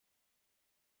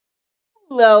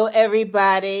Hello,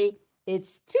 everybody.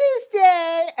 It's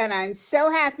Tuesday, and I'm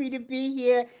so happy to be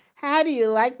here. How do you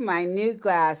like my new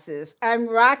glasses? I'm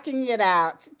rocking it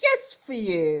out just for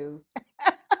you.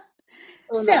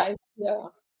 So So, nice. Yeah.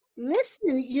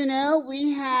 listen,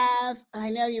 I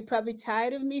know you're probably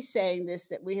tired of me saying this,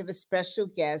 that we have a special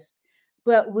guest,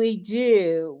 but we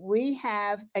do. We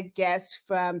have a guest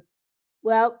from,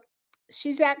 well,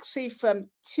 she's actually from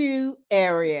two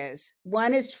areas.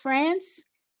 One is France,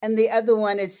 and the other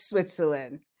one is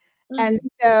Switzerland. And Mhm.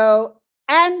 so,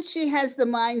 and she has the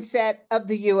mindset of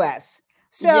the US.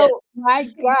 Yes. So, my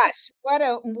gosh, what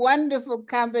a wonderful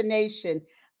combination.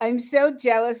 I'm so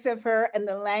jealous of her and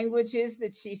the languages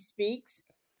that she speaks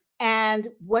and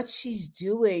what she's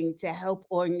doing to help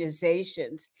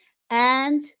organizations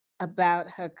and about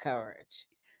her courage.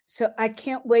 So, I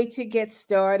can't wait to get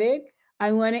started.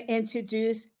 I want to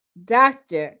introduce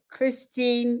Dr.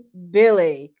 Christine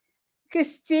Billy.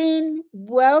 Christine,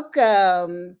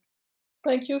 welcome.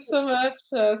 Thank you so much,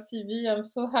 CB. I'm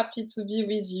so happy to be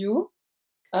with you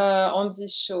on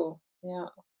this show. Yeah.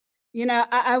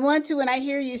 I want to, when I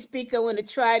hear you speak, I want to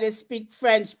try to speak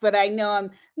French, but I know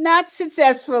I'm not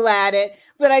successful at it.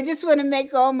 But I just want to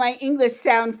make all my English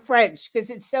sound French because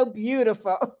it's so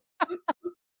beautiful.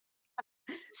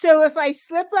 So if I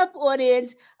slip up,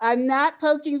 audience, I'm not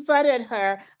poking fun at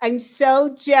her. I'm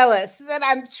so jealous that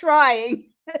I'm trying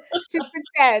to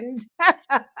pretend.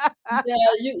 Yeah.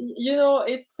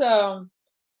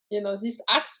 It's this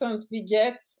accent we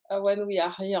get when we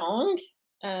are young,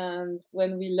 and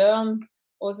when we learn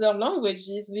other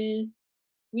languages, we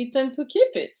tend to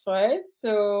keep it, right?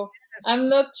 So I'm Yes.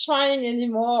 not trying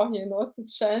anymore, to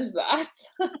change that.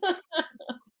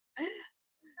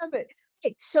 Love it.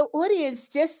 Okay, so, audience,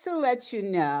 just to let you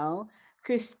know,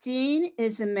 Christine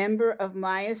is a member of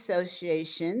my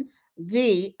association,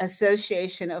 the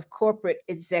Association of Corporate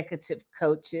Executive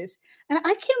Coaches. And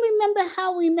I can't remember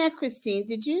how we met, Christine.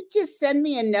 Did you just send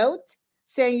me a note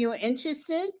saying you were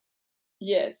interested?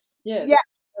 Yes, Yeah. yes,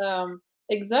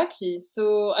 exactly.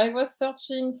 So I was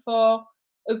searching for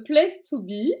a place to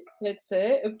be, let's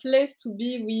say, a place to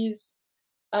be with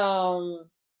um,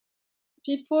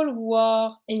 people who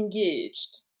are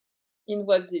engaged in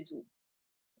what they do.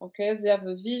 Okay, they have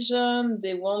a vision,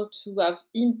 they want to have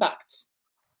impact,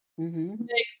 Hmm.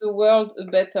 make the world a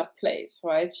better place,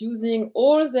 right? Using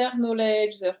all their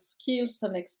knowledge, their skills,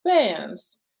 and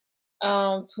experience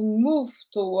to move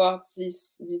towards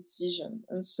this vision.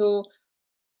 And so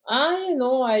I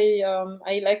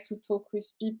like to talk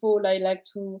with people. I like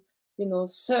to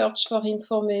search for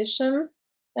information,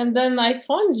 and then I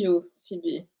found you,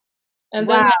 CB, and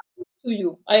then Wow.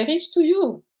 I reached to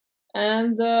you,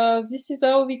 and this is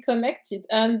how we connected.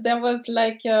 And there was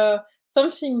like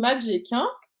something magic, huh?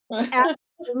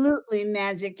 Absolutely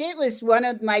magic. It was one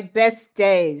of my best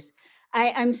days.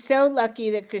 I'm so lucky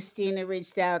that Christina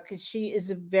reached out because she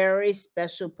is a very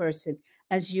special person,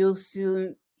 as you'll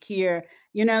soon hear.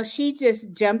 She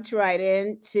just jumped right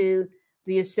into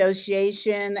the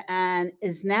association and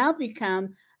is now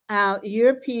become our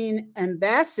European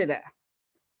ambassador,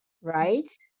 right?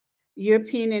 Europe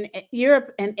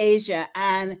and Asia.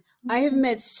 And I have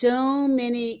met so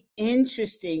many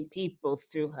interesting people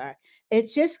through her. It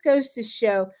just goes to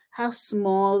show how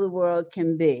small the world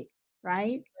can be,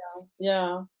 right?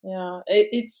 Yeah, yeah.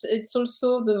 It's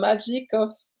also the magic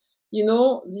of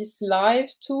these live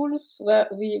tools where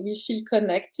we feel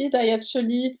connected. I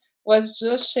actually was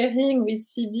just sharing with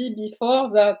CB before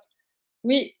that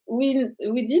we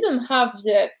didn't have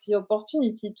yet the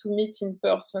opportunity to meet in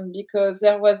person because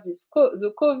there was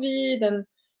the COVID, and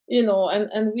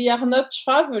and we are not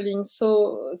traveling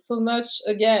so much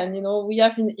again. We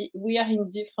are in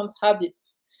different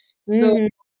habits. So Hmm.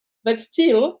 but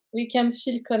still we can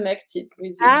feel connected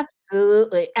with this.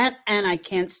 Absolutely. And I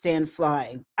can't stand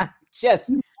flying. I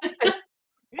just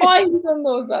Oh, I it's didn't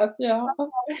know that. Yeah.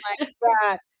 my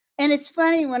God. And it's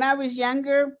funny, when I was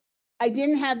younger, I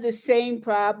didn't have the same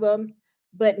problem,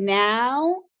 but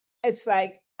now it's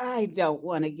like I don't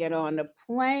want to get on a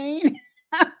plane.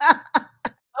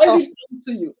 I Oh, will come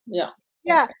to you. Yeah.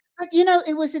 yeah, but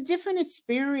it was a different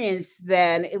experience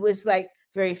then. It was like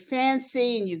very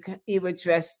fancy, and you were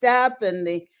dressed up, and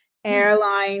the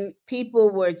airline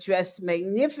people were dressed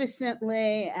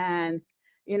magnificently, and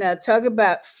talk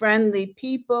about friendly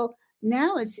people.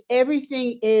 Now it's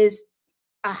everything is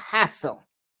a hassle.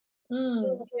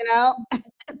 Mm. You know,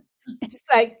 it's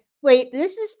like, wait,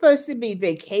 this is supposed to be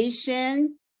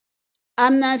vacation.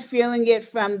 I'm not feeling it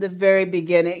from the very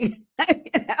beginning.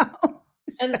 you know.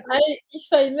 So, And if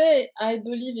I may, I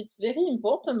believe it's very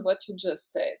important what you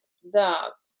just said,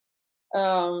 that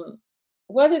um,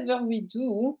 whatever we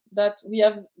do, that we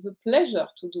have the pleasure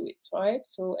to do it, right?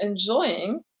 So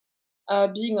enjoying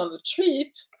being on a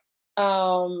trip,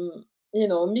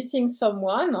 meeting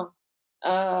someone.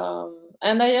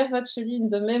 And I have actually in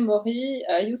the memory,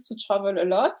 I used to travel a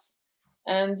lot,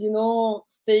 and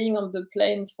staying on the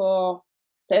plane for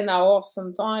 10 hours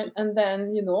sometime, and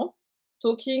then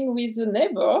talking with the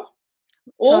neighbor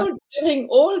Talk, during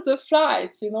all the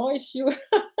flights. If you you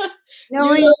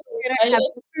knowing know you're gonna I have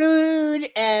food,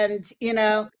 and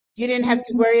you didn't have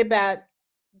to Mhm. worry about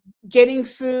getting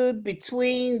food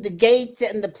between the gate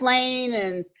and the plane,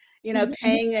 and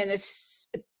paying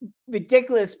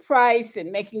ridiculous price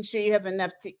and making sure you have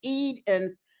enough to eat,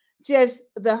 and just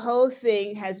the whole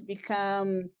thing has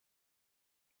become,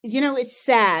 it's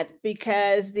sad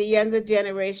because the younger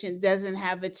generation doesn't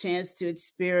have a chance to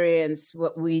experience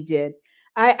what we did.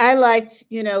 I liked,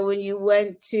 when you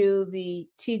went to the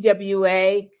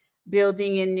TWA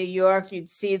building in New York, you'd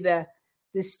see the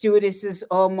stewardesses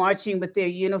all marching with their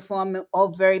uniform, all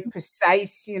very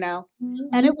precise,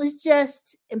 and it Mhm. was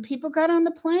just, and people got on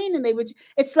the plane and they would,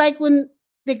 it's like when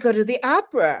they go to the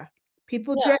opera,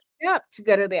 people Yeah. dressed up to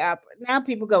go to the opera. Now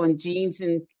people go in jeans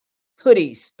and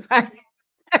hoodies, right?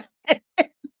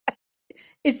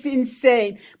 It's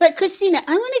insane. But Christina,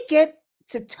 I want to get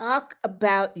to talk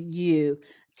about you.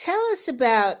 Tell us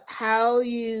about how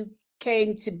you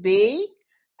came to be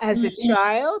as a Mhm.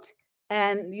 child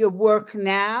and your work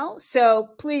now.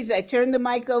 So please, I turn the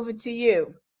mic over to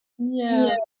you.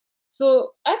 Yeah.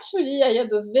 So actually, I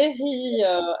had a very,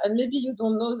 and maybe you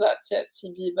don't know that yet,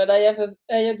 CB, but I had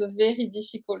a very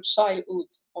difficult childhood.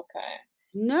 Okay.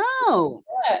 No.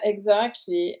 Yeah,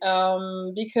 exactly.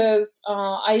 Because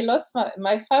I lost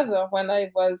my father when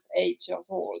I was 8 years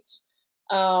old.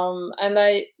 And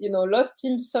I, lost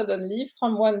him suddenly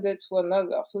from one day to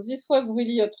another. So this was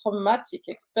really a traumatic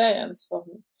experience for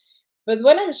me. But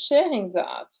when I'm sharing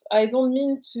that, I don't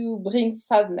mean to bring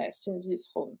sadness in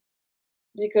this room,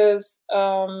 because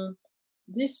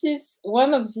this is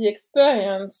one of the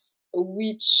experience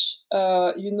which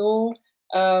um,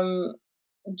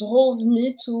 drove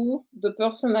me to the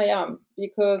person I am.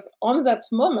 Because on that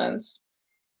moment,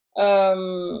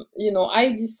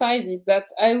 I decided that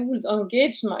I would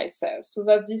engage myself so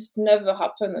that this never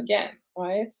happen again,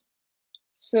 right?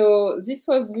 So this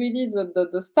was really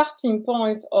the starting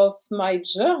point of my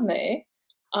journey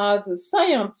as a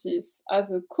scientist,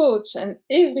 as a coach, and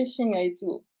everything I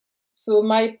do. So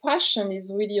my passion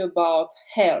is really about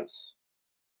health.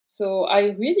 So I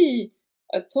really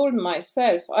told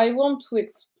myself I want to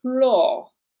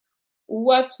explore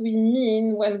what we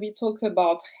mean when we talk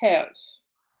about health,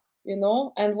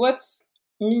 and what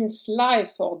means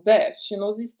life or death,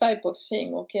 this type of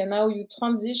thing. Okay, now you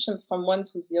transition from one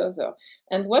to the other,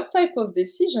 and what type of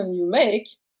decision you make,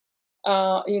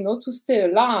 to stay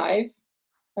alive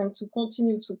and to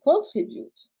continue to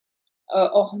contribute,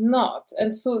 or not.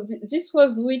 And so this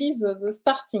was really the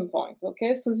starting point.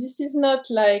 Okay, so this is not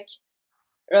like,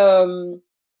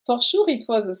 for sure, it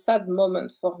was a sad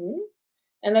moment for me.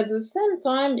 And at the same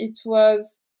time, it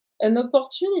was an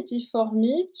opportunity for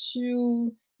me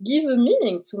to give a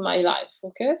meaning to my life.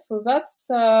 Okay, so that's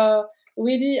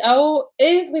really how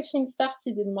everything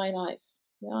started in my life.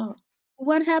 Yeah,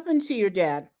 What happened to your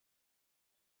dad?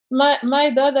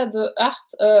 my dad had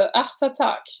a heart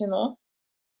attack.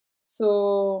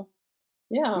 So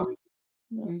yeah,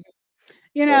 yeah. Mhm.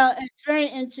 So, It's very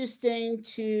interesting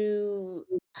to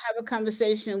have a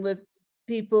conversation with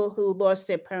people who lost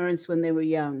their parents when they were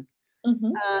young.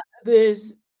 mhm,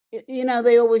 There's,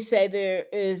 they always say there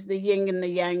is the yin and the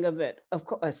yang of it, of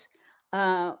course.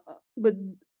 But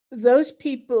those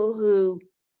people who,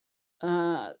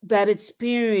 that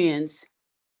experience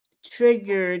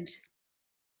triggered,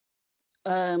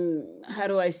 how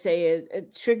do I say it?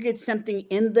 It triggered something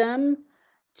in them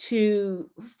to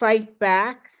fight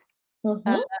back,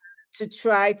 uh, mhm, to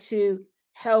try to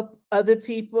help other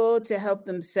people, to help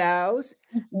themselves.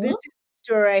 This mhm, is a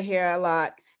story I hear a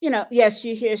lot. Yes,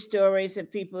 you hear stories of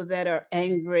people that are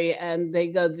angry and they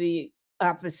go the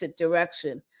opposite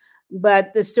direction.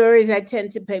 But the stories I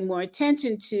tend to pay more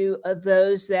attention to are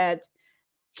those that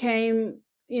came,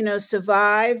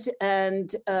 survived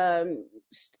and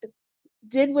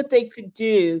did what they could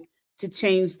do to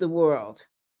change the world,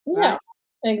 yeah, right?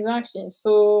 exactly.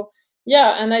 So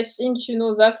yeah, and I think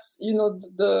that's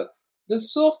the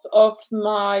source of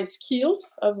my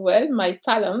skills as well, my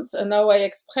talent, and how I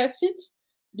express it,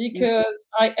 Mm. because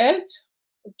I help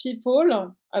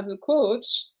people as a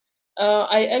coach.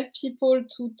 I help people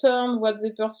to turn what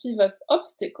they perceive as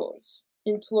obstacles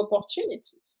into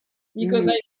opportunities, because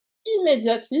Mhm. I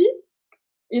immediately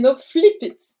flip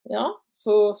it. Yeah.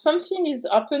 So something is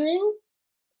happening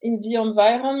in the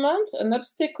environment, an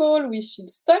obstacle, we feel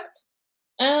stuck,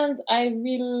 and I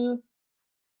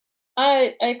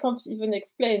can't even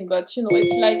explain, but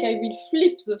it's like I will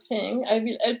flip the thing. I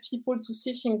will help people to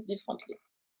see things differently.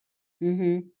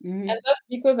 And that's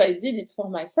because I did it for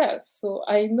myself. So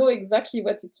I know exactly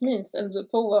what it means and the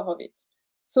power of it.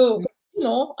 So,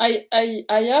 I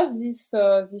have this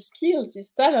skills,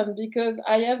 this talent because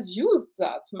I have used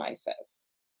that myself.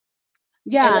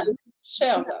 And I Yeah, want to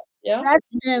share that. Yeah.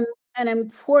 that's an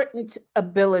important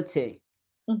ability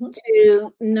Mhm.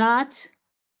 to not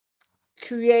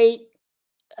create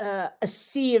a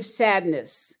sea of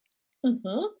sadness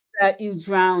Mhm. that you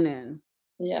drown in,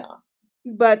 Yeah.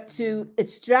 but to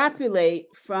extrapolate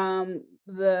from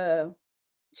the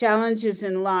challenges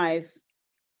in life,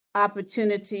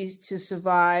 opportunities to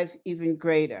survive even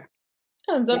greater.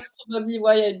 And Yeah. that's probably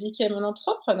why I became an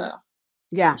entrepreneur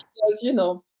Yeah.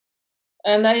 because,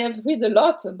 and I have read a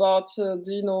lot about,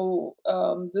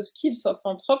 the skills of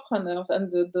entrepreneurs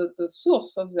and the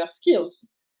source of their skills.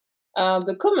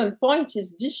 The common point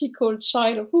is difficult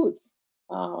childhood,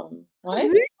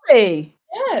 right? Really?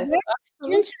 Yes, That's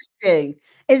absolutely. interesting.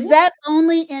 Is Yeah. that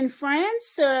only in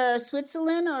France or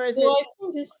Switzerland, or is So it? I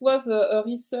think this was a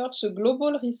research, a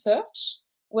global research,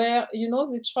 where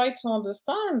they try to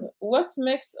understand what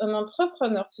makes an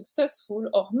entrepreneur successful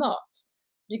or not,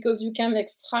 because you can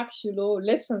extract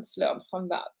lessons learned from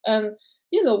that. And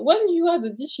when you had a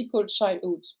difficult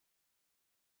childhood,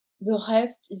 the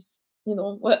rest is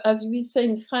as we say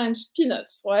in French,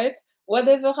 peanuts, right?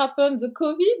 Whatever happened, the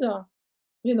COVID,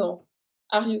 you know,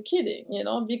 are you kidding?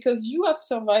 Because you have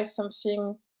survived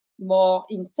something more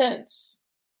intense.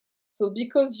 So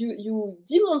because you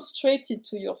demonstrated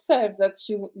to yourself that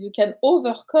you can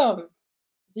overcome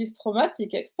this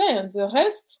traumatic experience, the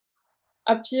rest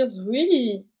appears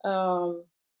really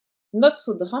not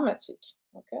so dramatic.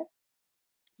 Okay,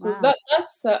 so Wow.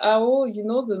 that's how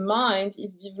the mind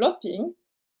is developing.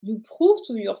 You prove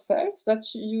to yourself that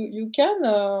you can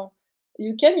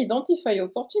identify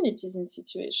opportunities in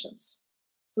situations.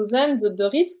 So then the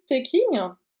risk taking,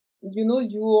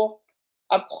 your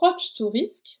approach to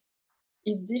risk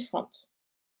is different.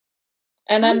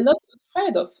 And How I'm not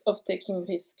afraid of taking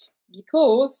risk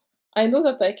because I know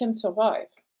that I can survive.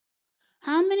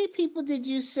 how many people did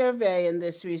you survey in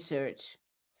this research?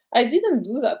 I didn't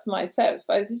do that myself.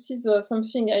 This is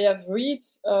something I have read.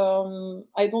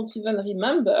 I don't even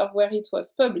remember where it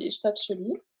was published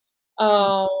actually.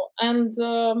 Uh, and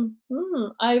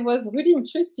I was really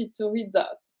interested to read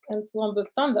that and to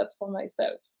understand that for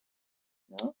myself.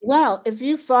 Yeah. Well, if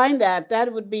you find that,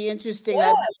 that would be interesting. I'd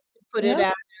like Yes. to put it Yeah.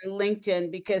 out on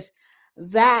LinkedIn because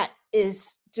that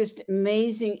is just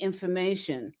amazing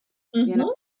information. You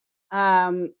know, Mm-hmm.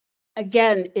 um,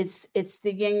 again, it's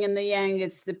the yin and the yang.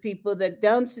 It's the people that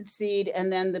don't succeed,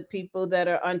 and then the people that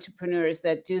are entrepreneurs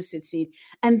that do succeed.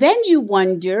 And then you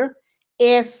wonder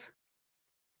if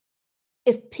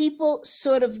people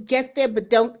sort of get there but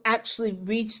don't actually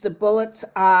reach the bull's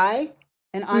eye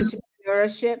in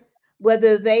entrepreneurship,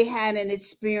 whether they had an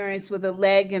experience with a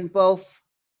leg in both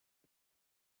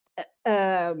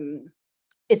um,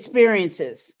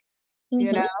 experiences,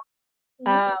 you Mm-hmm. know,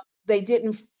 Yeah. they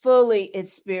didn't fully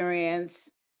experience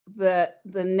the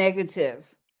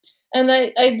negative. And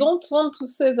I don't want to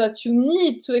say that you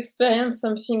need to experience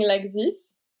something like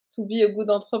this to be a good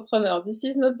entrepreneur. This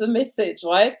is not the message,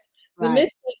 right? The Right.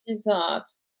 message is that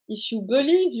if you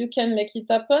believe you can make it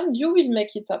happen, you will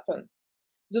make it happen.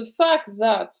 The fact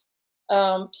that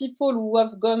people who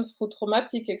have gone through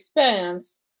traumatic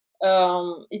experience,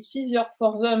 it's easier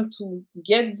for them to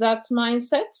get that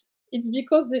mindset. It's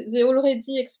because they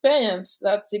already experienced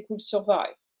that they could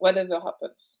survive whatever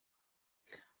happens.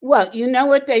 Well, you know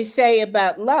what they say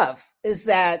about love is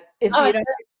that if Ah, you don't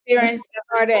experience the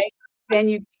heartache, then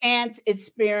you can't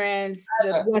experience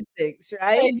the yeah. blessings,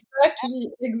 right? Exactly,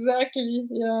 exactly,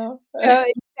 yeah. So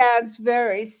it sounds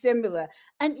very similar.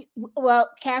 And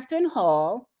well, Catherine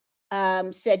Hall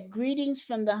said, "Greetings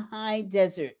from the high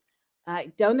desert."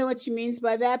 I don't know what she means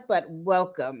by that, but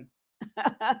welcome.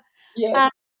 uh, Yes.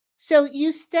 so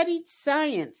you studied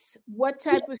science. What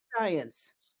type of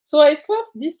science? So I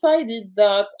first decided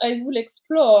that I will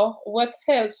explore what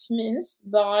health means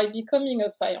by becoming a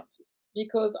scientist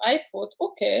because I thought,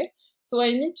 okay, so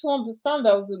I need to understand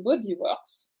how the body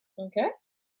works, okay?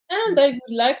 And I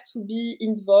would like to be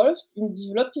involved in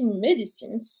developing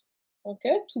medicines,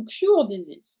 okay, to cure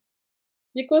disease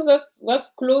because that was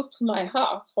close to my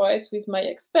heart, right, with my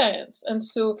experience. And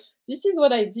so this is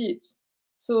what I did.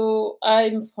 So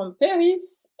I'm from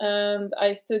Paris and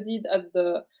I studied at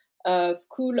the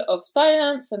School of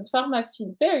Science and Pharmacy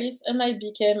in Paris, and I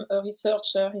became a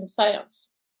researcher in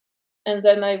science. And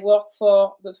then I worked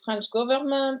for the French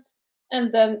government,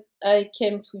 and then I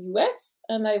came to US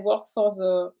and I worked for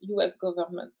the US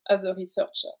government as a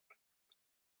researcher.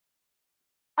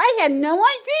 I had no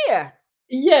idea.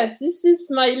 Yes, this is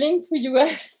my link to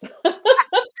US.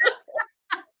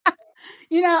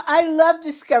 You know, I love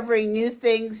discovering new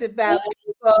things about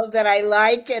people that I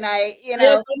like, and I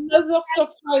have another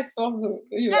surprise for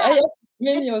you. I have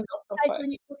many other like surprises.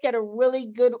 when you look at a really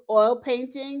good oil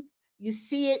painting, you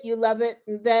see it, you love it,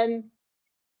 and then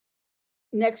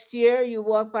next year you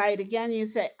walk by it again, and you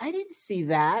say, I didn't see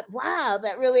that. Wow,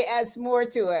 that really adds more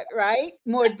to it, right?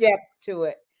 More depth to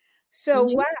it. So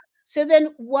Mhm. wow. So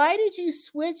then why did you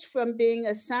switch from being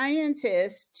a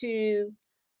scientist to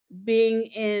being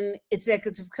in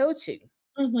executive coaching?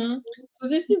 Mhm. So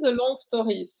this is a long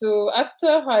story. So after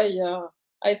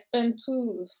I spent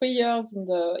 3 years in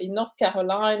North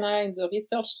Carolina in the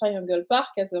Research Triangle Park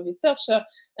as a researcher.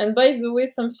 And by the way,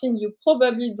 something you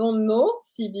probably don't know,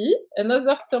 CB,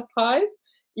 another surprise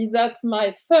is that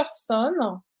my first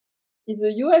son is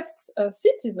a US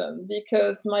citizen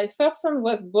because my first son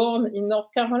was born in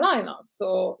North Carolina.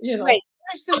 So, you know. Wait,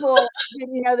 first of all, I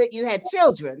didn't know that you had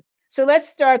children. So let's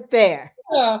start there.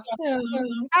 Yeah,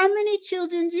 How many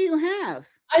children do you have?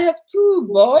 I have 2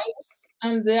 boys,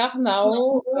 and they are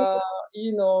now,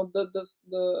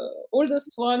 the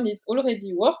oldest one is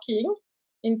already working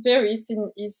in Paris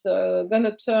and is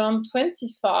gonna turn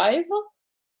 25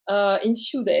 in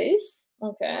few days.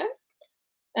 Okay.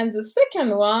 And the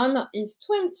second one is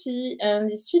 20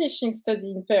 and is finishing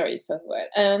study in Paris as well.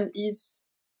 And is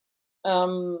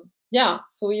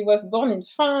so he was born in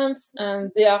France,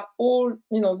 and they are all,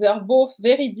 they are both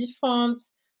very different.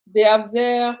 They have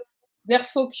their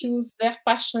focus, their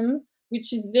passion,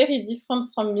 which is very different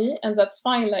from me, and that's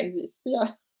fine like this.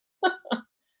 Yeah.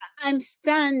 I'm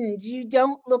stunned. You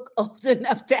don't look old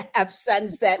enough to have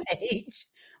sons that age.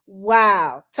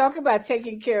 Wow. Talk about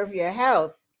taking care of your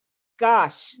health.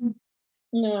 Gosh.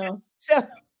 Yeah. So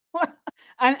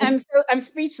I'm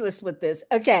speechless with this.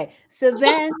 Okay. So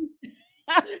then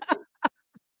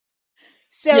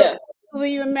so Yes. were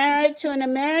you married to an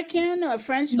American or a No,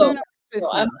 Frenchman or a no,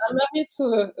 I'm Swissman? married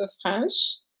to a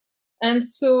French. And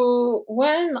so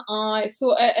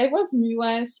I was in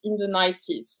US in the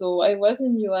 90s. So I was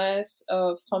in US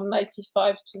from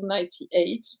 95 to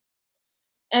 98.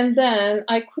 And then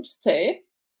I could stay.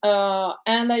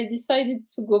 And I decided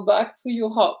to go back to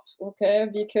Europe, okay,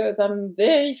 because I'm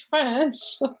very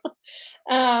French,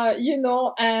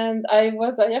 and I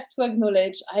have to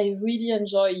acknowledge, I really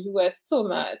enjoy US so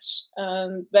much.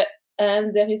 And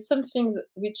there is something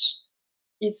which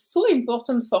is so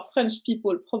important for French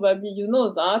people, probably you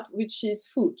know that, which is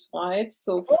food, right?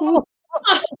 So food.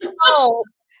 Oh,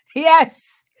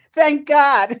 yes. Thank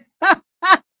God.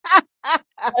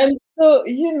 And so,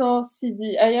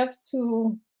 CB, I have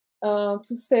to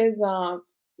say that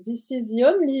this is the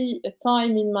only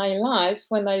time in my life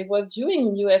when I was living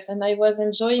in US and I was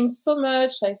enjoying so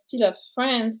much. I still have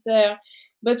friends there,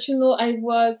 but I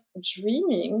was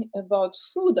dreaming about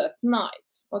food at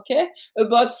night, okay,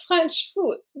 about French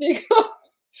food because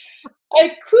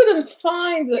I couldn't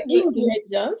find the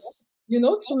ingredients,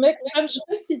 to make French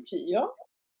recipe. Yeah?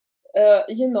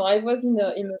 I was in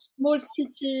a small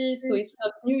city, so it's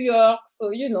not New York.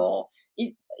 So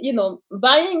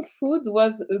buying food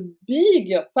was a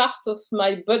big part of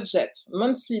my budget,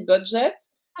 monthly budget.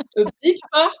 A big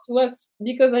part was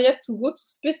because I had to go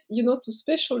to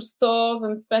special stores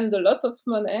and spend a lot of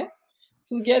money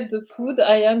to get the food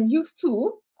I am used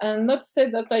to, and not say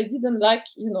that I didn't like,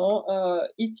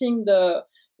 eating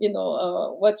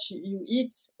what you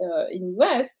eat in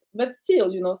US, but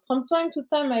still, from time to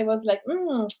time, I was like,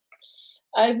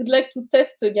 I would like to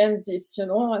test again this,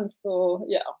 and so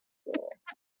yeah, so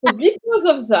because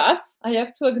of that, I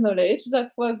have to acknowledge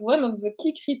that was one of the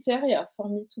key criteria for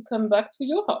me to come back to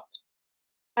Europe.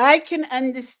 I can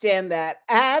understand that.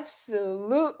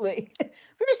 Absolutely.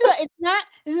 First of all, it's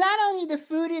not only the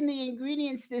food and the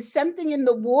ingredients, there's something in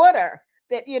the water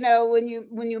that, when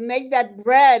you make that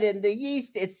bread and the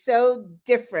yeast, it's so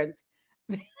different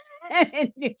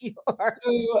in New York.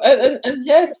 So, and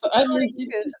yes, I mean,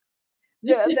 this is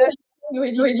something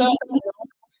really fun.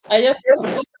 I have to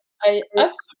say, I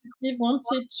absolutely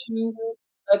wanted to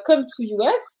come to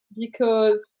US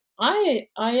because I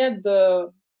had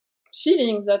the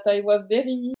feeling that I was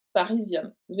very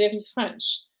Parisian, very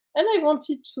French, and I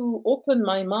wanted to open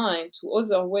my mind to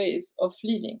other ways of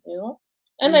living,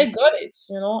 And I got it,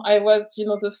 I was,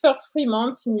 the first 3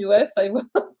 months in US, I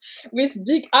was with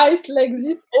big eyes like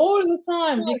this all the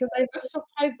time because I was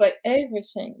surprised by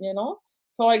everything,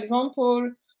 For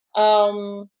example,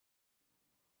 I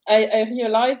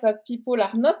realized that people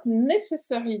are not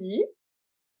necessarily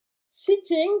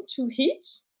sitting to eat,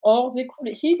 or they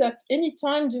could eat at any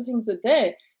time during the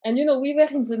day. And we were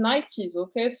in the 90s,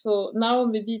 okay? So now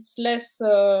maybe it's less,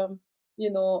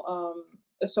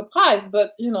 a surprise, but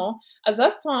at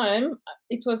that time,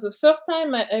 it was the first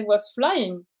time I was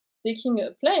flying, taking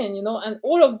a plane, and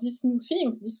all of these new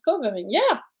things, discovering,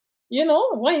 yeah,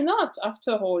 why not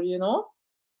after all,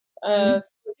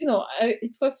 So,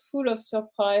 it was full of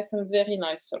surprise and very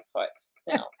nice surprise.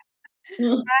 Yeah.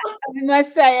 I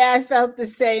must say, I felt the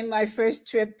same my first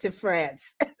trip to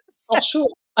France. For sure,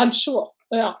 I'm sure.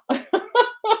 Yeah.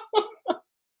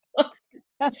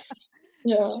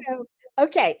 Yeah. So,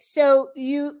 okay, so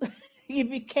you you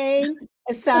became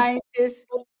a scientist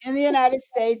in the United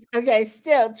States. Okay,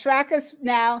 still track us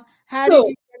now. How did So,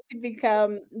 you get to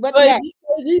become what I next?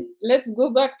 decided, let's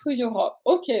go back to Europe.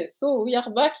 Okay, so we are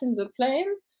back in the plane,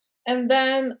 and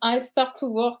then I start to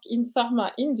work in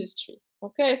pharma industry.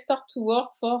 Okay, I start to work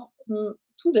for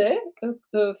today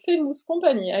a famous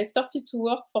company. I started to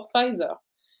work for Pfizer,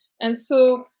 and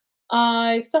so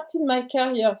I started my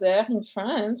career there in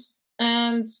France,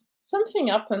 and something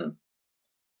happened.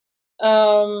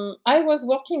 I was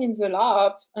working in the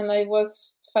lab and I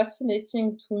was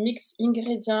fascinating to mix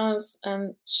ingredients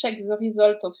and check the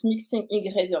result of mixing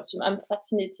ingredients. I'm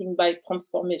fascinated by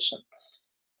transformation.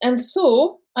 And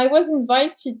so I was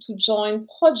invited to join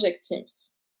project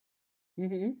teams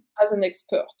as an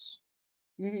expert.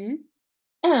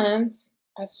 And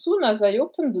as soon as I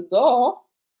opened the door,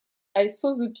 I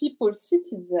saw the people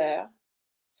seated there.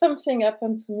 Something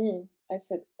happened to me. I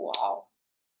said, wow,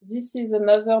 this is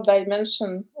another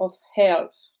dimension of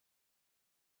health.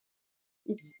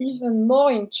 It's even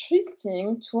more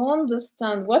interesting to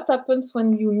understand what happens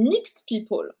when you mix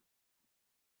people.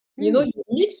 You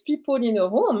mix people in a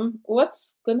room,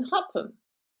 what's going to happen?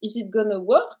 Is it going to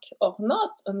work or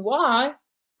not, and why?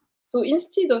 So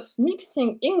instead of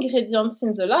mixing ingredients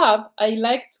in the lab, I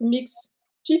like to mix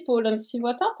people and see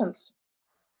what happens.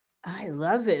 I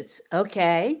love it.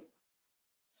 Okay.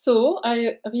 So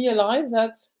I realized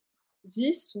that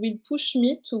this will push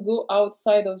me to go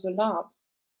outside of the lab.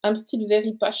 I'm still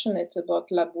very passionate about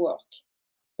lab work,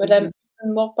 but I'm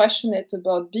even more passionate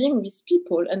about being with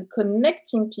people and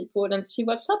connecting people and see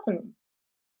what's happening.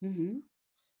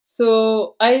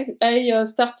 So I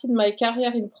started my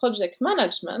career in project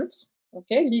management,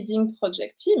 okay, leading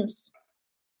project teams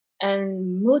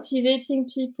and motivating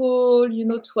people,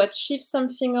 to achieve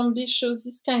something ambitious,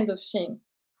 this kind of thing.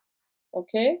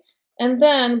 Okay. And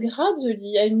then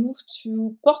gradually I moved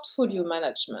to portfolio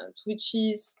management, which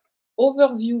is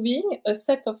overviewing a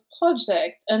set of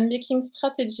projects and making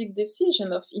strategic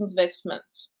decision of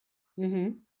investment.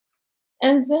 And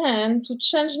then to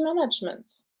change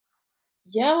management.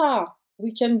 Yeah,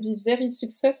 we can be very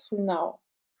successful now.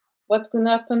 What's going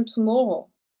to happen tomorrow?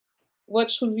 What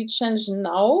should we change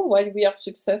now while we are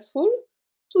successful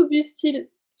to be still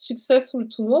successful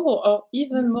tomorrow or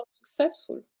even more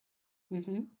successful?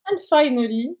 And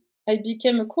finally, I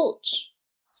became a coach.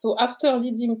 So after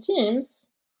leading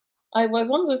teams, I was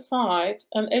on the side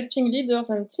and helping leaders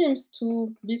and teams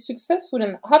to be successful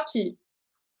and happy,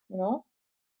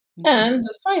 And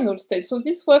the final stage. So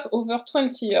this was over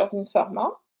 20 years in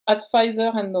pharma at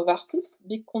Pfizer and Novartis,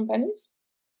 big companies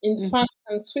in France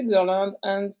and Switzerland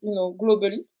and,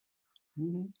 globally.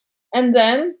 And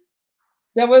then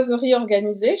there was a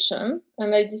reorganization,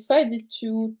 and I decided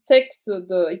to take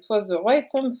it was the right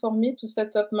time for me to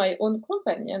set up my own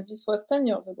company, and this was 10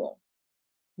 years ago.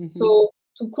 So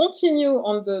to continue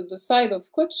on the side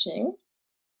of coaching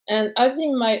and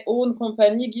having my own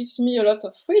company gives me a lot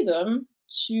of freedom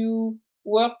to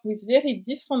work with very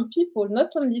different people,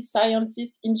 not only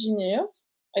scientists, engineers.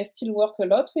 I still work a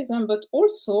lot with them, but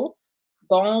also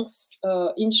banks,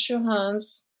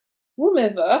 insurance,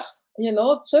 whomever,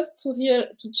 just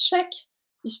to check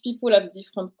if people have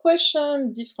different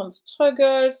questions, different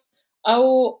struggles,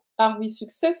 how are we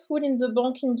successful in the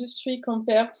bank industry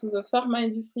compared to the pharma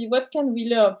industry? What can we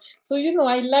learn? So,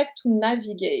 I like to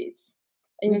navigate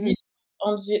in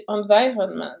different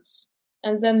environments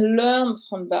and then learn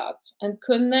from that and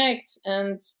connect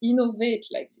and innovate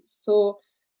like this. So,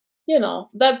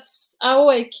 that's how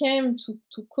I came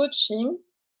to coaching.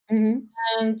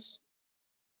 And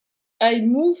I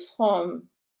moved from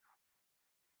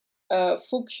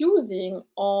focusing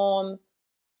on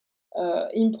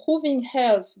improving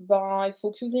health by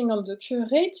focusing on the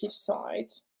curative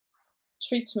side,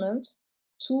 treatment,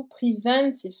 to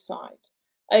preventive side.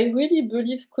 I really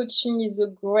believe coaching is a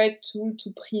great tool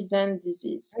to prevent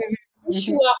disease. If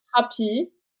you are happy,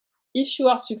 if you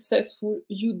are successful,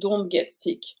 you don't get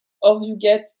sick or you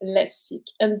get less sick.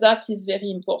 And that is very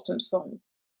important for me.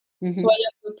 So I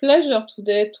have the pleasure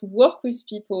today to work with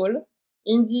people,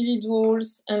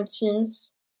 individuals and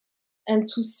teams, and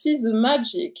to see the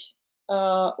magic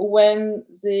when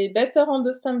they better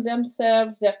understand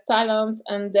themselves, their talent,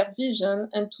 and their vision,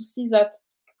 and to see that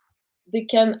they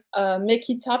can make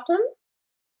it happen.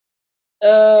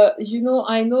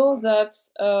 I know that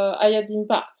I had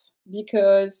impact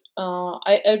because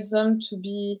I helped them to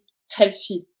be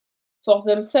healthy for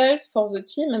themselves, for the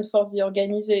team, and for the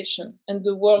organization and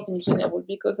the world in general,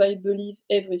 because I believe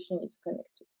everything is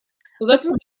connected. So that's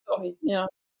my story. Yeah.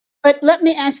 But let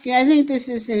me ask you, I think this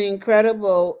is an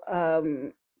incredible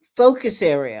focus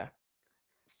area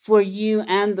for you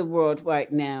and the world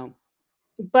right now.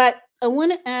 But I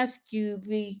want to ask you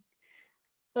the,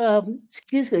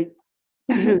 excuse me,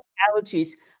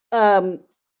 allergies. In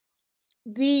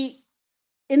the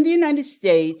United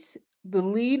States, the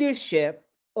leadership,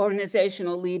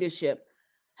 organizational leadership,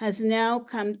 has now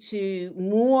come to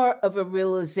more of a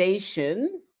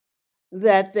realization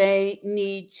that they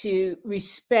need to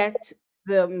respect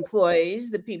the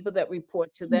employees, the people that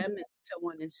report to them, and so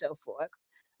on and so forth.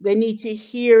 They need to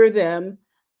hear them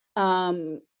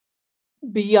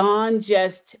beyond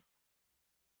just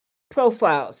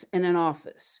profiles in an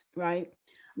office, right?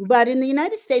 But in the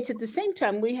United States, at the same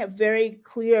time, we have very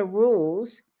clear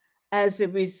rules as a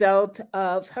result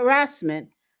of harassment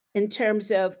in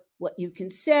terms of what you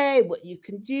can say, what you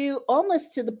can do,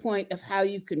 almost to the point of how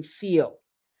you can feel.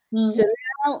 So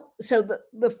now,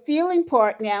 the feeling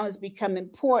part now has become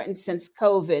important since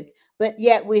COVID, but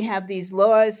yet we have these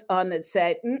laws on that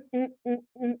say,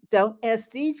 don't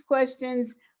ask these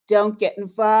questions, don't get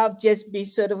involved, just be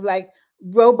sort of like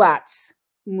robots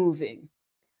moving.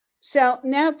 So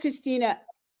now, Christina,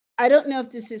 I don't know if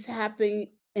this is happening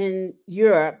in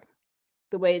Europe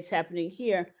the way it's happening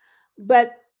here,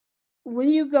 but when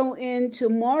you go into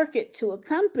market to a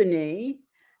company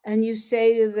and you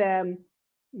say to them,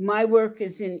 my work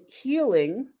is in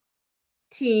healing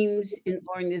teams and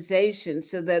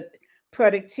organizations so that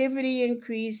productivity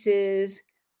increases,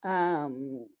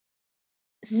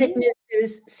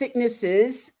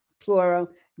 sicknesses, plural,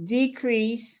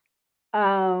 decrease,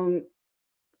 and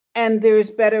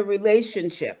there's better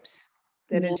relationships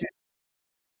that are.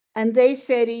 And they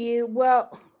say to you,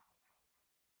 well,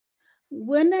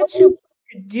 we're not sure what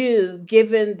to do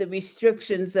given the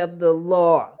restrictions of the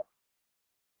law.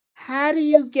 How do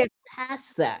you get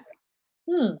past that?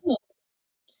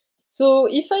 So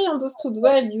if I understood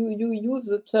well, you use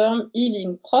the term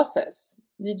healing process.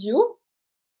 Did you?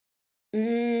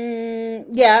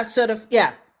 Yeah, sort of,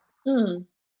 yeah.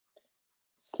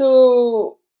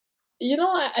 So,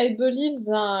 I believe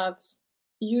that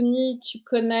you need to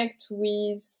connect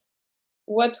with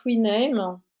what we name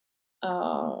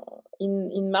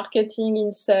in marketing,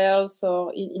 in sales,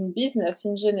 or in business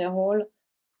in general,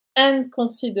 and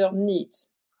consider needs.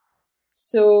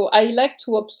 So I like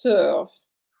to observe.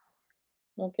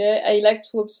 Okay, I like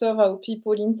to observe how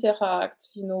people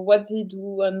interact, what they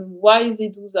do and why they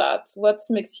do that, what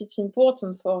makes it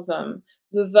important for them,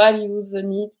 the values, the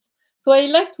needs. So I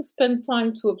like to spend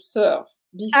time to observe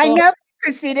before. I know,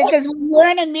 Christina, because when we were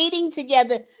in a meeting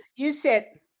together, you said,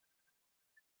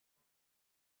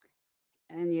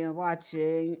 and you're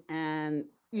watching, and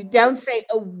you don't say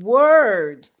a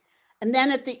word. And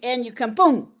then at the end, you come,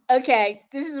 boom, okay,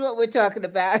 this is what we're talking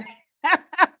about.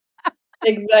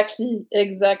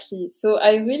 Exactly. So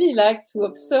I really like to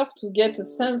observe to get a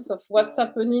sense of what's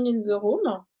happening in the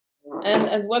room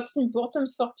and what's important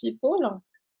for people.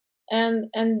 And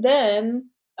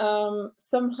then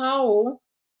somehow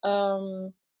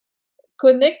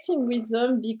connecting with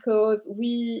them because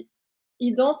we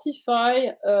identify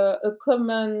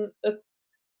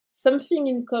something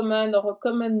in common or a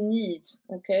common need,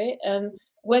 okay? And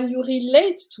when you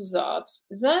relate to that,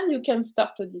 then you can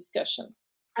start a discussion.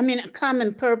 I mean, a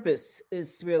common purpose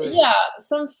is really... Yeah,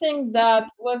 something that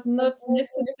was not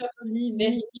necessarily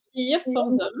very clear for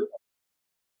them,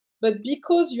 but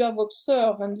because you have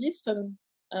observed and listened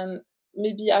and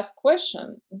maybe ask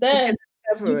questions, then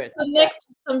you connect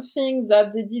to something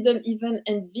that they didn't even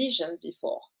envision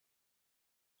before.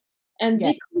 And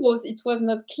because it was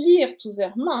not clear to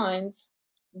their mind,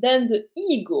 then the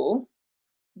ego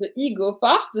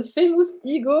part, the famous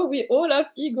ego, we all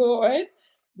have ego, right?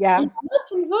 Yeah. It's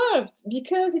not involved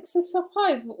because it's a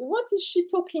surprise. What is she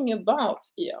talking about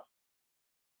here?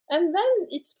 And then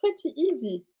it's pretty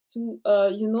easy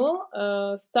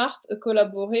to start a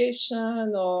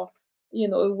collaboration or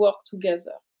a work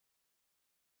together.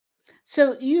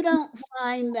 So you don't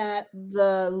find that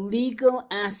the legal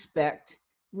aspect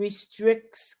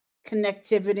restricts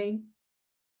connectivity?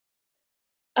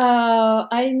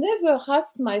 I never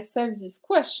asked myself this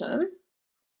question.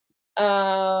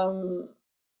 Um,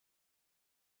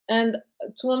 and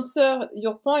to answer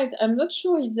your point, I'm not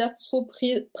sure if that's so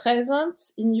present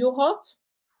in Europe.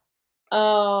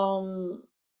 Um,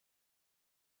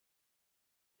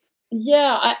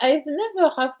 yeah, I've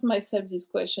never asked myself this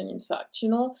question, in fact.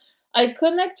 I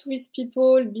connect with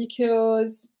people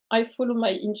because I follow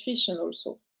my intuition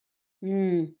also.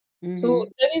 Mm, So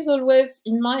mhm, there is always,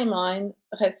 in my mind,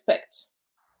 respect.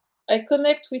 I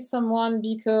connect with someone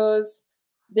because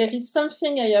there is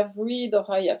something I have read or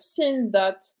I have seen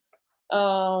that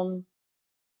um,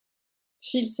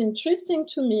 feels interesting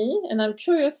to me and I'm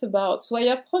curious about. So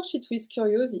I approach it with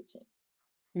curiosity.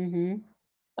 mhm.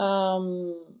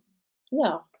 Um,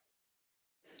 yeah.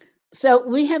 So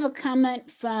we have a comment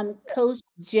from Coach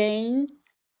Jane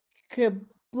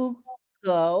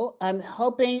Kerbuko. I'm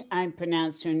hoping I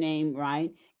pronounced her name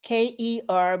right.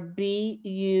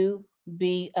 Kerbubo.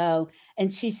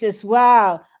 And she says,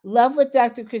 wow, love what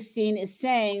Dr. Christine is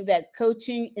saying, that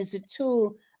coaching is a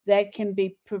tool that can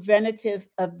be preventative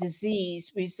of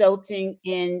disease, resulting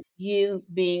in you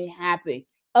being happy.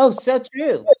 Oh, so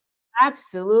true.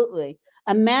 Absolutely.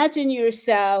 Imagine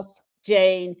yourself,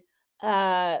 Jane,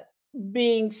 uh,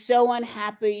 being so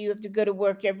unhappy you have to go to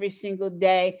work every single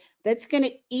day. That's going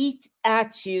to eat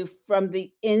at you from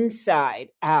the inside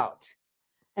out.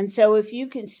 And so, if you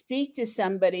can speak to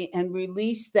somebody and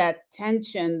release that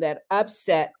tension, that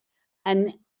upset,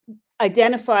 and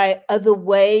identify other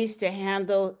ways to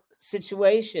handle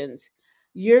situations,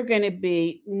 you're going to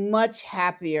be much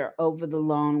happier over the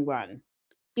long run.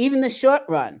 Even the short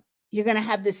run, you're going to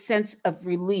have this sense of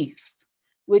relief,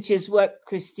 which is what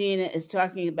Christina is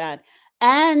talking about.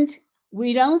 And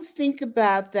we don't think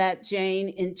about that, Jane,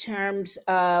 in terms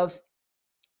of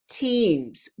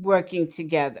teams working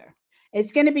together.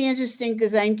 It's going to be interesting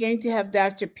because I'm going to have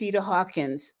Dr. Peter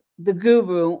Hawkins, the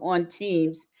guru on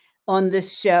teams, on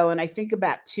this show, and I think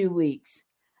about 2 weeks.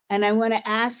 And I want to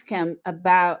ask him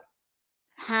about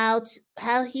how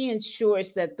he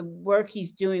ensures that the work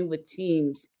he's doing with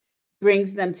teams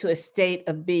brings them to a state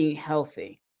of being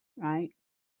healthy, right?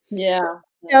 Yeah.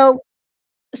 So,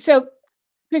 so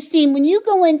Christine, when you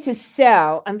go into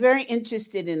sell, I'm very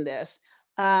interested in this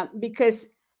because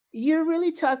you're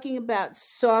really talking about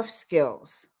soft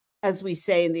skills, as we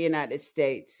say in the United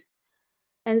States.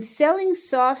 And selling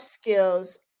soft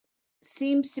skills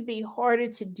seems to be harder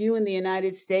to do in the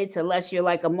United States unless you're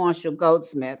like a Marshall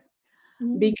Goldsmith,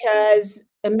 Mhm. because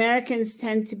Americans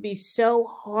tend to be so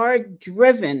hard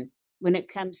driven when it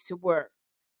comes to work.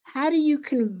 How do you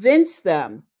convince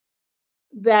them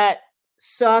that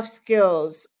soft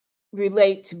skills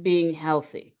relate to being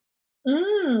healthy?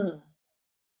 Mm.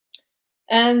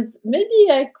 And maybe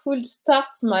I could start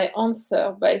my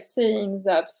answer by saying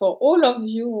that for all of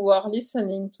you who are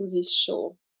listening to this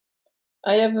show,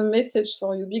 I have a message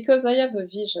for you because I have a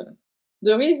vision.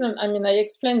 The reason, I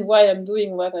explained why I'm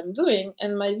doing what I'm doing,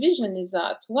 and my vision is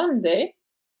that one day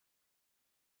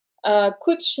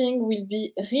coaching will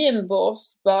be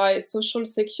reimbursed by Social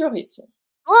Security.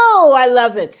 Oh, I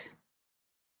love it.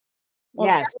 Okay.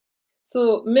 Yes.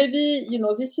 So maybe,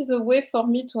 this is a way for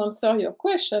me to answer your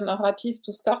question, or at least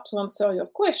to start to answer your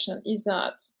question, is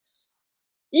that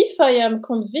if I am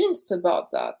convinced about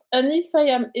that, and if I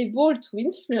am able to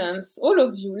influence all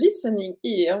of you listening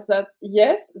here that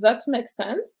yes, that makes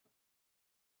sense,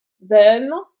 then,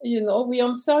 we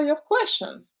answer your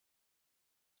question.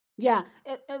 Yeah.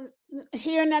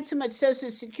 Here, not so much Social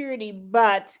Security,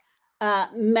 but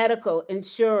medical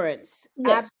insurance.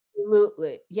 Yes.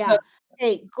 Absolutely. Yeah. That,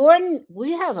 Hey, Gordon,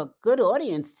 we have a good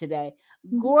audience today.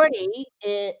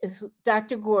 mhm.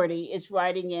 Dr. Gordy is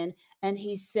writing in and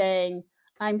he's saying,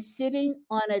 I'm sitting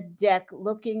on a deck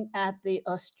looking at the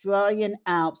Australian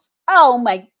Alps. Oh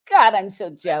my God, I'm so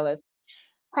jealous.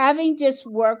 Having just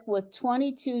worked with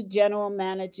 22 general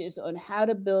managers on how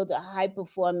to build a high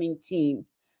performing team,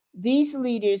 these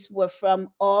leaders were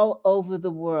from all over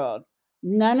the world.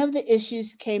 None of the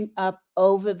issues came up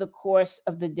over the course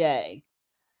of the day.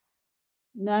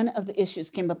 None of the issues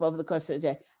came up over the course of the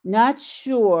day. Not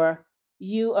sure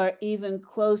you are even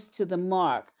close to the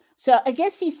mark. So I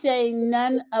guess he's saying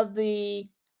none of the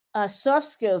soft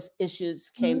skills issues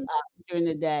came Mhm. up during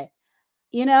the day.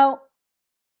 You know,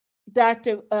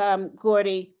 Dr.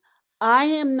 Gordy, I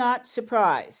am not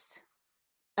surprised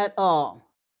at all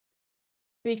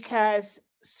because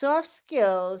soft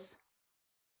skills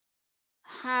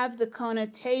have the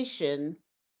connotation,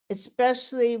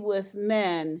 especially with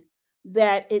men,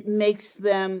 that it makes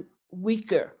them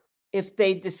weaker if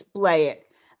they display it,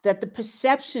 that the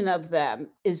perception of them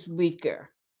is weaker.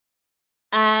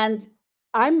 And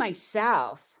I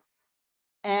myself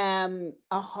am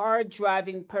a hard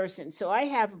driving person. So I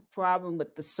have a problem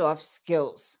with the soft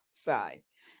skills side.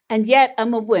 And yet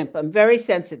I'm a wimp. I'm very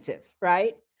sensitive,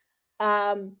 right?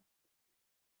 Um,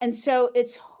 and so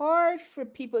it's hard for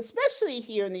people, especially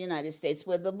here in the United States,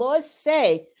 where the laws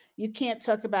say you can't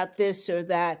talk about this or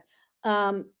that.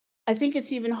 Um, I think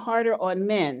it's even harder on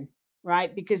men,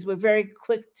 right? Because we're very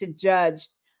quick to judge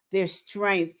their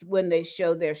strength when they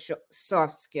show their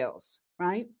soft skills,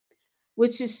 right?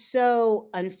 Which is so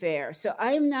unfair. So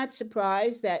I am not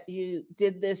surprised that you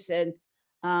did this and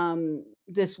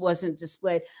this wasn't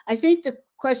displayed. I think the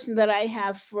question that I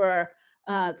have for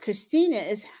Christina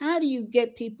is, how do you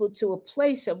get people to a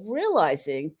place of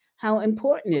realizing how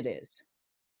important it is?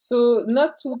 So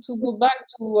not to go back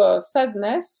to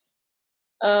sadness,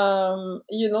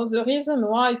 you know, the reason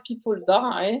why people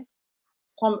die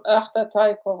from heart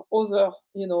attack or other,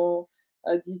 you know,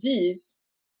 disease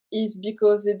is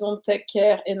because they don't take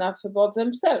care enough about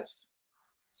themselves.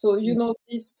 So, you know,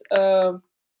 this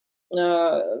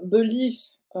belief,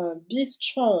 be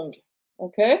strong,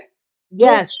 okay?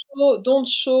 Yes. Don't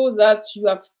show that you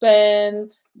have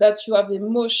pain, that you have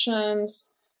emotions.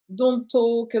 Don't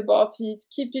talk about it.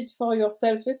 Keep it for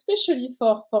yourself, especially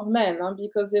for men,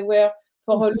 because they were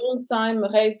for a long time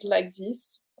raised like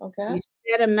this. Okay, You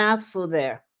said a mouthful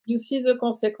there. you see the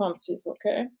consequences.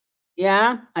 Okay,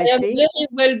 Yeah, I am see.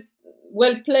 very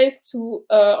well placed to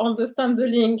understand the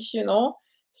link. You know,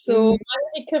 so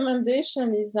my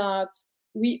recommendation is that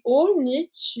we all need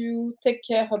to take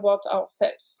care about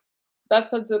ourselves.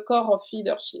 That's at the core of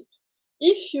leadership.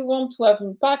 If you want to have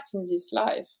impact in this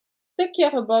life, take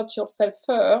care about yourself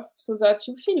first so that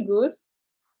you feel good,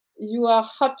 you are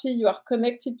happy, you are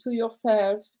connected to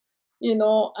yourself, you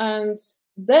know, and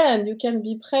then you can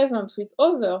be present with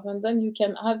others and then you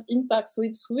can have impact. So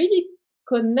it's really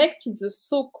connected, the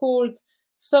so-called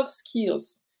soft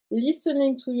skills,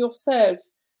 listening to yourself,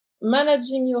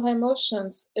 managing your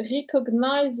emotions,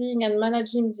 recognizing and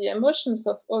managing the emotions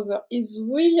of others is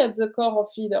really at the core of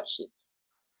leadership.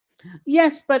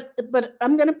 Yes, but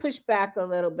I'm going to push back a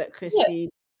little bit, Yes. Christine.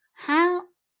 How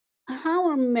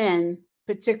are men,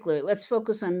 particularly, let's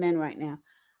focus on men right now.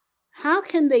 How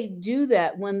can they do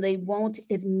that when they won't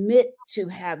admit to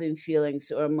having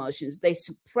feelings or emotions? They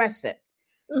suppress it.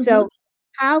 So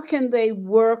how can they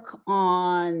work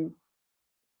on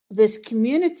this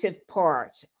communicative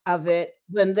part of it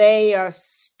when they are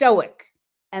stoic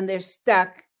and they're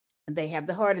stuck and they have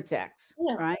the heart attacks,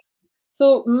 Yeah. right?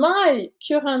 So my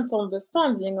current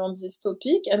understanding on this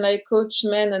topic, and I coach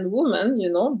men and women, you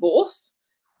know, both,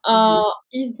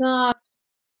 is that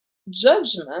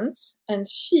judgment and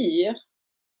fear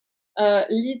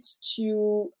leads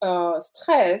to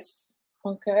stress,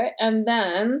 okay, and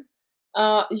then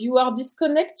you are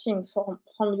disconnecting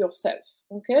from yourself,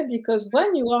 okay, because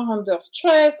when you are under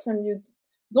stress and you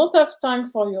don't have time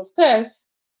for yourself,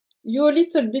 you a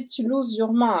little bit lose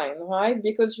your mind, right?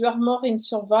 Because you are more in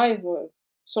survival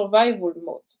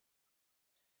mode,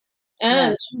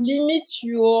 and Yes. you limit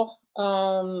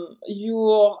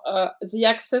the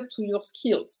access to your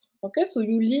skills. Okay, so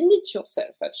you limit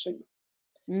yourself actually.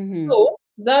 So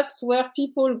that's where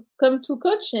people come to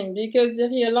coaching because they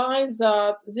realize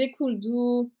that they could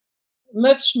do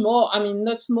much more. I mean,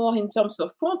 not more in terms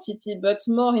of quantity, but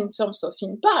more in terms of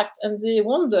impact, and they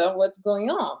wonder what's going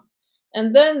on.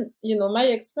 And then, you know, my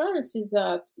experience is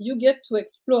that you get to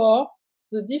explore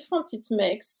the difference it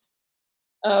makes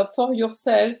for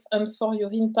yourself and for your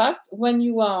impact when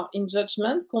you are in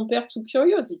judgment compared to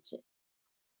curiosity.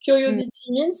 Curiosity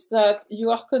means that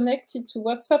you are connected to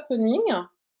what's happening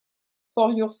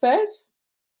for yourself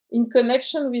in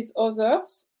connection with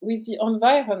others, with the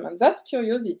environment. That's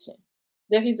curiosity.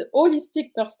 There is a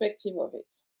holistic perspective of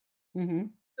it.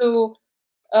 So,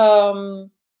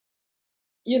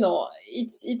 you know,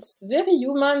 it's very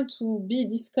human to be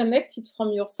disconnected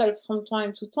from yourself from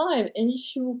time to time. And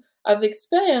if you have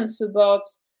experience about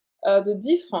the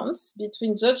difference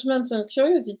between judgment and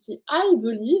curiosity, I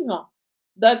believe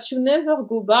that you never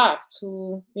go back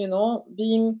to, you know,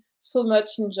 being so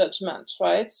much in judgment,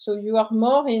 right? So you are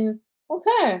more in,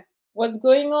 okay, what's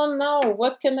going on now?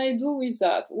 What can I do with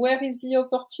that? Where is the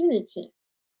opportunity?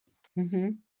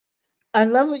 I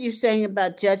love what you're saying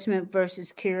about judgment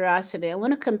versus curiosity. I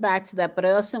want to come back to that, but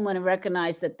I also want to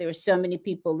recognize that there are so many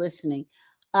people listening.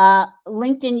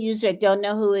 LinkedIn user, I don't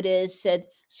know who it is, said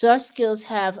soft skills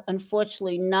have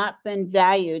unfortunately not been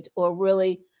valued or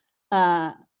really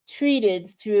treated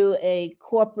through a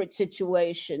corporate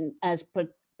situation as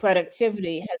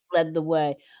productivity has led the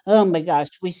way. Oh my gosh,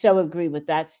 we so agree with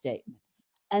that statement.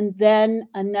 And then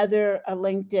another a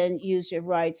LinkedIn user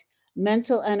writes,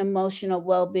 mental and emotional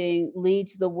well-being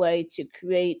leads the way to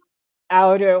create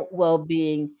outer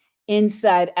well-being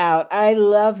inside out. I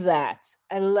love that.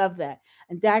 I love that.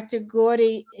 And Dr.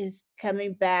 Gordy is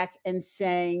coming back and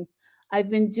saying, I've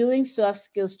been doing soft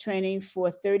skills training for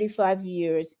 35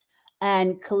 years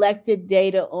and collected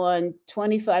data on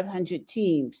 2,500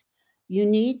 teams. You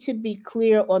need to be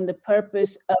clear on the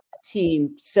purpose of a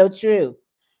team. So true.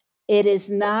 It is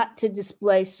not to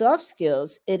display soft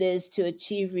skills, it is to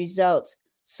achieve results.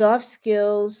 Soft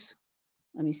skills,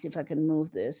 let me see if I can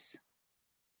move this.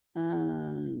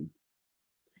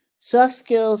 Soft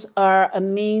skills are a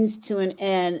means to an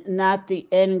end, not the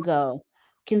end goal.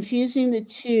 Confusing the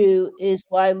two is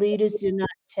why leaders do not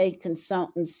take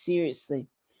consultants seriously.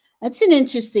 That's an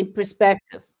interesting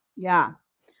perspective. Yeah.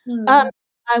 Mm.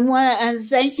 I want to and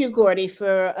thank you, Gordy,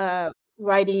 for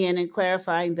writing in and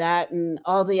clarifying that, and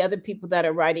all the other people that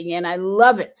are writing in. I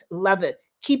love it. Love it.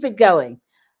 Keep it going.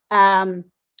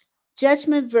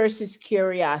 Judgment versus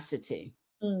curiosity.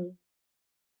 Mm.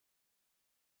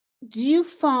 Do you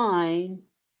find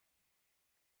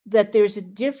that there's a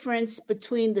difference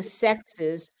between the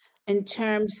sexes in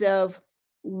terms of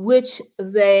which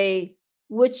of the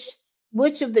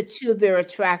two they're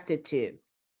attracted to?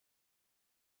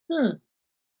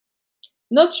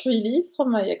 Not really,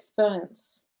 from my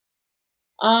experience.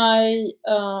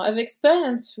 I've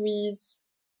experienced with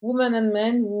women and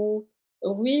men who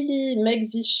really make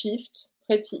this shift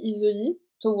pretty easily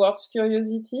towards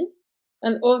curiosity,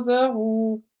 and other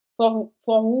who for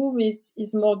whom is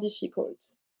more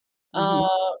difficult. Mhm.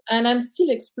 And I'm still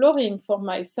exploring for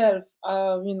myself,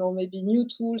 maybe new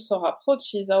tools or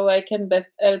approaches how I can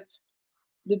best help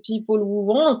the people who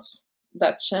want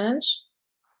that change,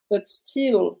 but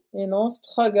still,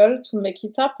 struggle to make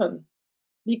it happen.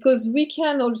 Because we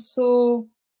can also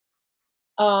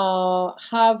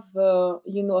have,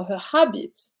 a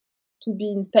habit to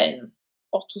be in pain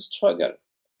or to struggle.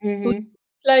 So Mhm.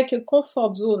 it's like a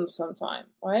comfort zone sometimes,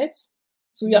 right?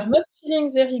 So you Mhm. are not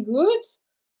feeling very good,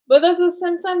 but at the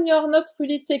same time, you are not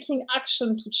really taking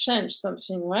action to change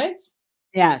something, right?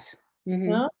 Yes. Mhm.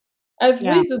 Yeah. I've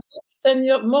Yeah. read a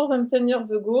book more than 10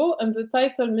 years ago, and the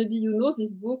title, maybe you know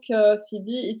this book,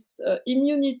 CB, it's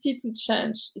Immunity to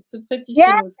Change. It's a pretty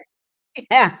Yeah. famous.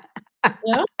 Yeah.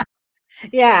 Yeah.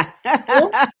 Yeah.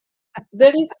 So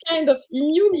there is kind of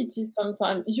immunity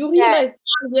sometimes. You Yeah. realize,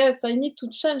 oh, yes, I need to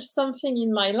change something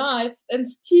in my life, and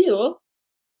still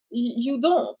you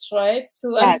don't, right?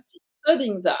 So I'm Yes. still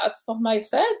studying that for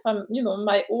myself. I'm,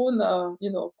 my own,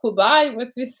 cobaye,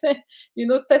 what we say,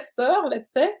 tester,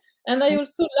 let's say. And I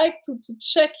also like to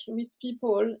check with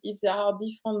people if there are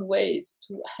different ways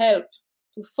to help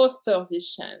to foster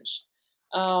this change.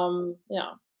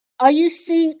 Yeah. Are you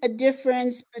seeing a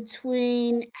difference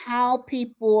between how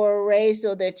people are raised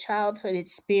or their childhood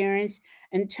experience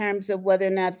in terms of whether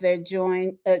or not they're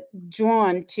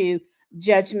drawn to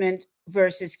judgment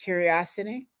versus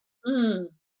curiosity?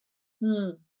 Mm,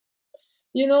 mm.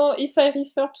 If I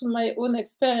refer to my own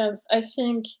experience, I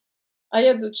think I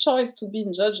had the choice to be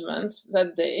in judgment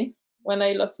that day when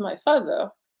I lost my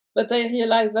father, but I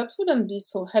realized that wouldn't be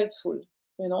so helpful,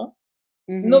 you know?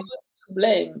 Hmm. Nobody to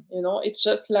blame, It's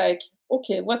just like,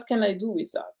 okay, what can I do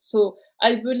with that? So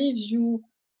I believe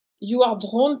you are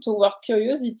drawn toward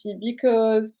curiosity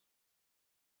because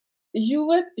you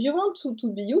want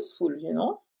to be useful,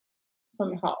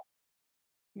 somehow.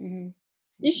 Hmm.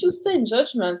 If you stay in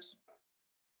judgment,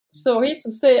 sorry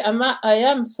to say, I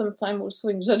am sometimes also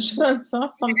in judgment,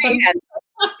 from time Yes.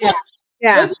 to Yeah. time. But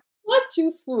Yeah. it's not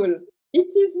useful.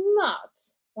 It is not,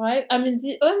 right? I mean,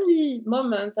 the only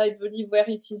moment I believe where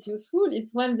it is useful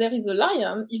is when there is a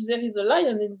lion. If there is a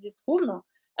lion in this room,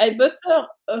 I better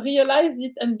realize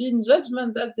it and be in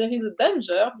judgment that there is a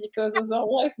danger, because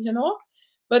otherwise,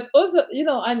 But also,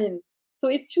 I mean, so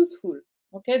it's useful.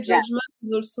 Okay, Yeah. judgment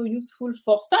is also useful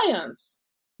for science.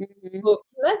 Hmm. So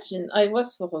imagine I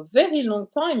was for a very long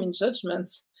time in judgment.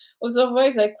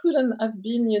 Otherwise, I couldn't have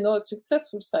been, a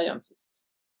successful scientist.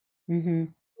 Hmm.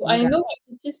 So I Okay. know what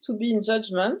it is to be in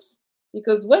judgment,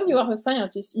 because when you are a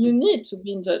scientist, you need to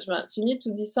be in judgment. You need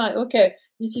to decide, okay,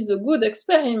 this is a good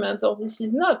experiment or this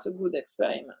is not a good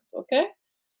experiment. Okay.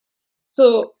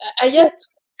 So I So, yet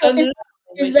so unlearn is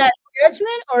everything. that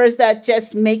judgment or is that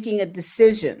just making a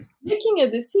decision? Making a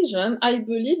decision, I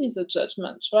believe, is a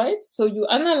judgment, right? So you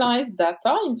analyze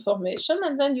data, information,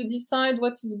 and then you decide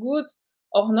what is good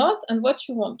or not and what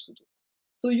you want to do.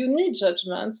 So you need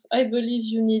judgment. I believe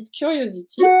you need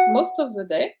curiosity most of the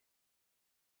day,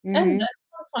 and Mm-hmm. then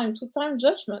from time to time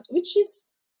judgment, which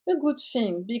is a good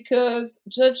thing because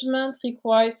judgment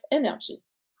requires energy.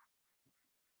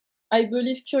 I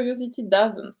believe curiosity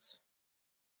doesn't.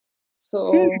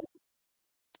 So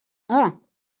Oh,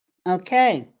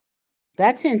 okay.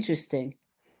 That's interesting.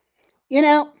 You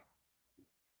know,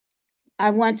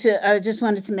 I just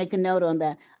wanted to make a note on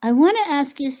that. I want to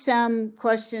ask you some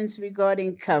questions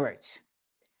regarding courage.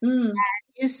 mm,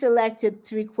 You selected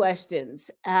 3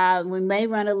 questions. We may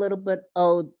run a little bit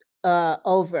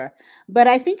over, but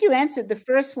I think you answered the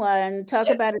first one. Talk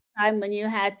yes, about a time when you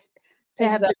had to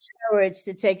have the exactly. courage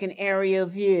to take an aerial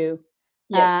view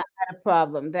Yes, at a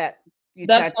problem that you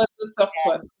that touched. was the first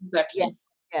one. Yes, Exactly.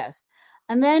 yes.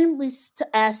 And then we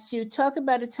asked you, talk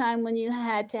about a time when you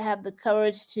had to have the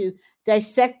courage to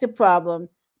dissect a problem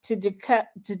to,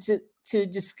 to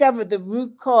discover the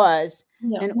root cause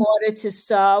Yeah. in order to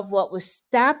solve what was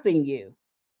stopping you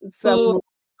from So moving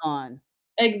on.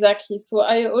 exactly. So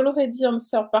I already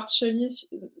answered partially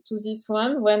to this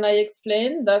one when I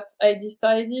explained that I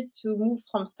decided to move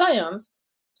from science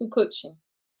to coaching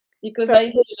because From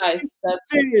I realized that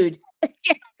food.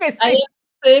 I have Christine. to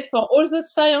say for all the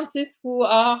scientists who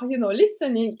are,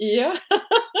 listening here,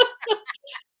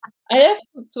 I have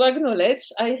to acknowledge,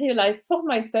 I realized for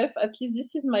myself, at least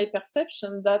this is my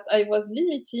perception, that I was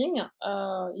limiting,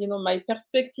 my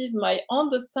perspective, my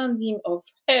understanding of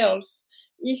health,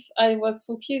 if I was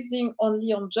focusing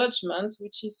only on judgment,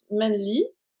 which is mainly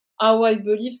how I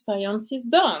believe science is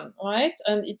done, right?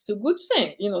 And it's a good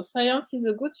thing, science is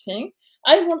a good thing.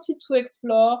 I wanted to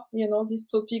explore, this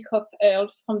topic of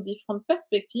health from different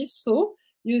perspectives. So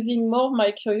using more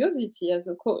my curiosity as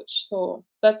a coach. So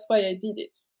that's why I did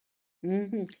it.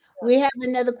 Mhm. We have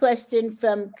another question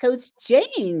from Coach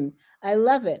Jane. I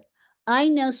love it. I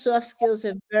know soft skills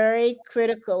are very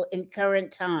critical in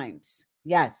current times.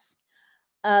 Yes.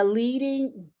 A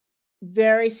leading,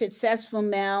 very successful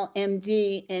male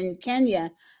MD in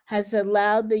Kenya has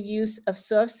allowed the use of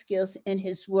soft skills in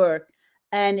his work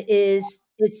and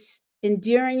it's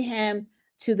endearing him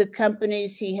to the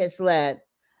companies he has led.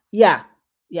 Yeah,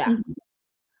 yeah. Mhm.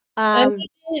 And Um,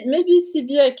 maybe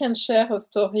CB, I can share a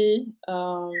story.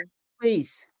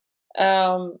 please.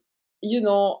 Um, you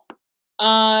know,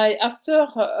 I after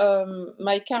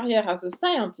my career as a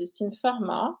scientist in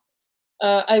pharma,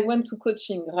 I went to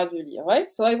coaching gradually, right?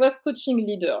 So I was coaching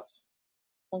leaders,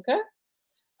 okay,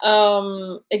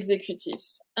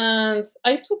 executives, and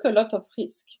I took a lot of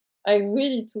risk. I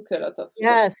really took a lot of risk.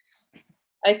 Yes.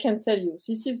 I can tell you,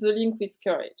 this is the link with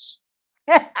courage.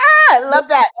 I love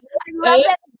that. I I love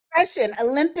that expression,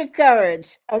 Olympic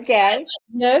courage. Okay.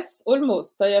 Yes,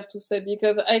 almost, I have to say,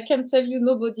 because I can tell you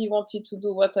nobody wanted to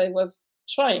do what I was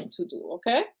trying to do,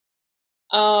 okay?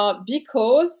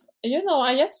 Because,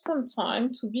 I had some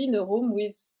time to be in a room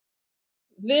with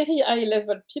very high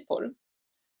level people.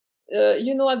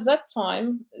 At that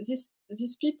time,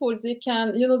 these people, they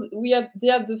can, they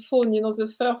had the phone,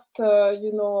 the first,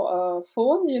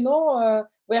 phone,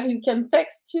 where you can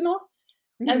text, and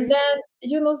Mhm. then,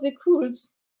 they could,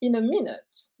 in a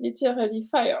minute, literally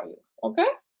fire you, okay?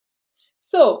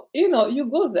 So, you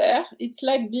go there, it's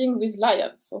like being with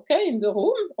lions, okay, in the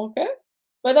room, okay?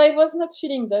 But I was not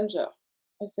feeling danger.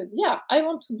 I said, yeah, I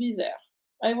want to be there.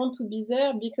 I want to be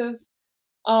there because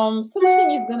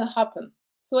something is going to happen.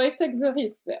 So I take the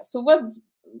risk there. So, what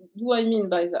do I mean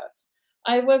by that?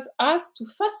 I was asked to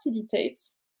facilitate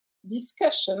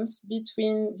discussions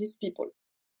between these people.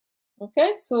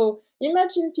 Okay, so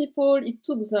imagine people, it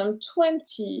took them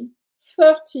 20,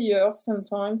 30 years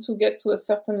sometimes to get to a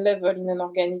certain level in an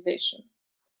organization.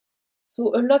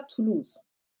 So a lot to lose.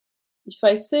 If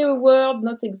I say a word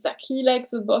not exactly like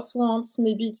the boss wants,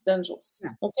 maybe it's dangerous.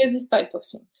 Yeah. Okay, this type of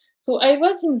thing. So I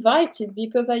was invited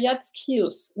because I had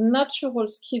skills, natural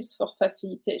skills for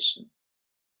facilitation.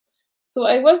 So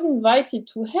I was invited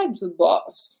to help the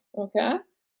boss, okay,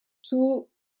 to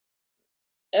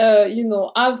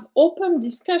have open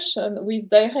discussion with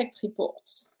direct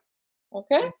reports.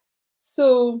 Okay?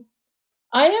 So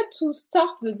I had to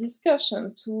start the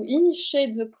discussion to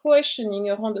initiate the questioning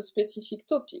around a specific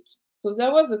topic. So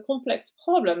there was a complex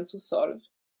problem to solve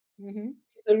Mhm.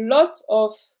 with a lot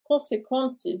of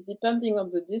consequences depending on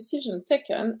the decision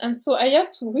taken. And so I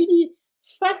had to really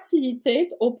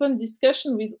facilitate open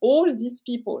discussion with all these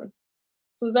people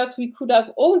so that we could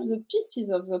have all the pieces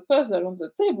of the puzzle on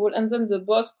the table and then the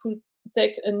boss could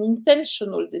take an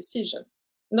intentional decision,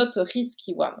 not a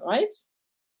risky one, right?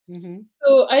 Mhm.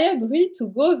 So I had really to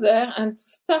go there and to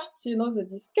start, the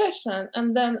discussion.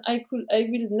 And then I will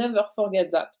never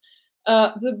forget that.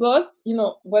 The boss,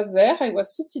 was there. I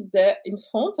was seated there in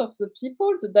front of the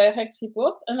people, the direct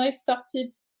reports, and I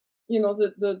started,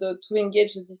 to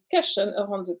engage the discussion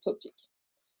around the topic.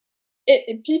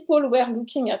 People were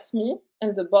looking at me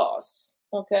and the boss,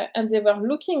 okay, and they were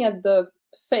looking at the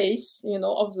face,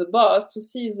 of the boss to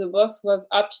see if the boss was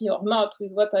happy or not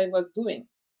with what I was doing.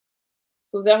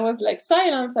 So there was like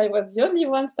silence. I was the only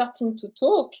one starting to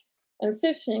talk and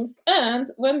say things. And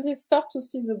when they start to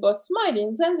see the boss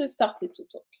smiling, then they started to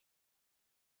talk.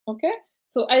 Okay?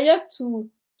 So I had to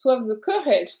have the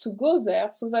courage to go there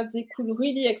so that they could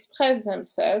really express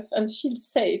themselves and feel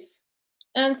safe.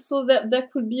 And so that there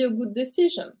could be a good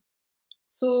decision.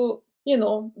 So,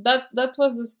 that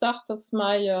was the start of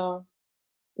my,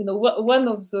 one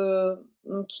of the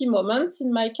key moments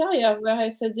in my career where I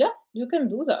said, yeah, you can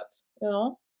do that,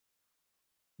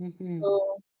 Mhm.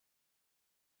 So,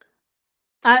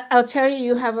 I'll tell you,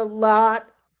 you have a lot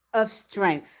of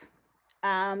strength,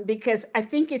 because I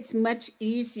think it's much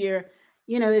easier,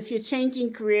 if you're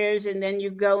changing careers and then you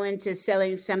go into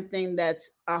selling something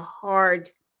that's a hard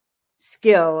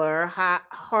skill or a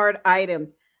hard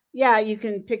item. Yeah, you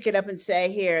can pick it up and say,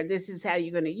 here, this is how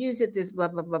you're going to use it, this blah,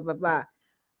 blah, blah, blah, blah.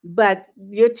 But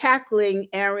you're tackling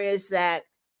areas that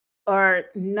are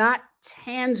not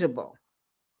tangible.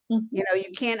 You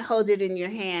can't hold it in your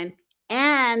hand,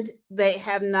 and they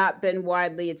have not been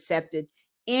widely accepted.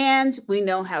 And we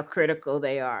know how critical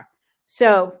they are.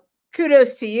 So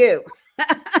kudos to you.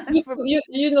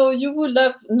 you would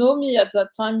have known me at that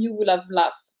time. You would have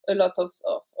laughed a lot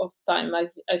of time, I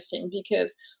think,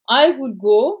 because I would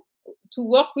go to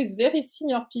work with very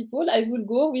senior people. I would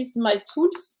go with my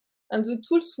tools, and the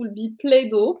tools will be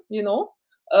Play-Doh,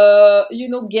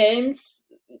 games,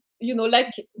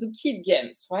 like the kid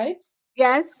games, right?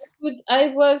 Yes. I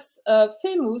was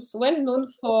famous, well known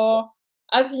for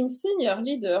having senior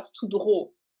leaders to draw,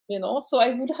 So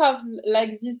I would have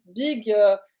like this big,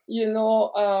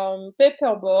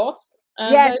 paper boards,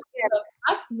 and I Yes. would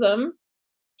ask them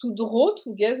to draw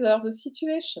together the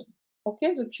situation,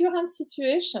 okay, the current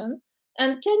situation,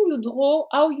 and can you draw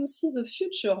how you see the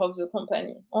future of the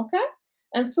company, okay?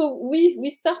 And so we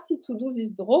started to do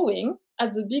this drawing.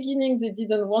 At the beginning, they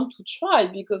didn't want to try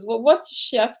because what is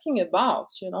she asking about,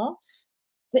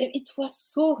 It was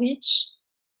so rich.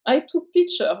 I took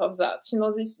picture of that.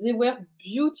 They were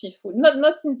beautiful.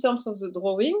 Not in terms of the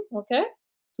drawing, okay?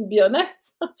 To be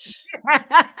honest, not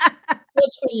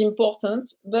really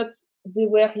important, but they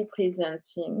were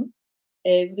representing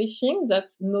everything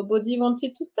that nobody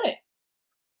wanted to say.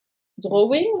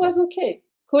 Drawing was okay.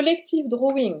 Collective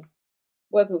drawing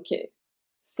was okay.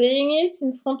 Saying it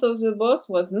in front of the boss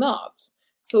was not.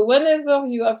 So whenever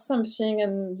you have something,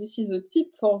 and this is a tip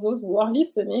for those who are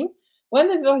listening,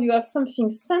 whenever you have something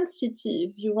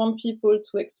sensitive you want people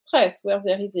to express, where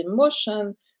there is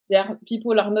emotion,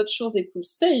 people are not sure they could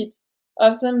say it,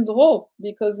 have them draw,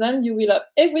 because then you will have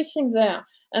everything there.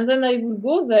 And then I will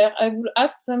go there, I will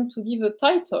ask them to give a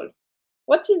title.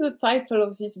 What is the title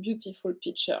of this beautiful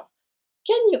picture?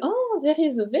 There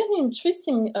is a very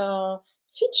interesting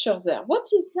feature there. What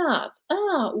is that?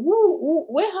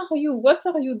 Where are you? What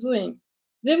are you doing?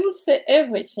 They will say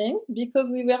everything because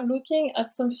we were looking at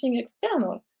something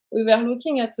external. We were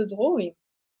looking at a drawing.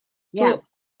 So Yeah.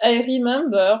 I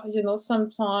remember,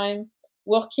 sometime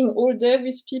working all day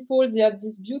with people, they had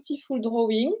this beautiful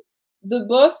drawing. The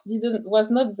boss was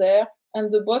not there,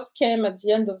 and the boss came at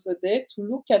the end of the day to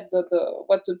look at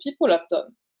what the people have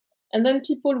done. And then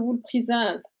people would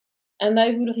present, and I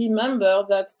will remember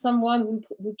that someone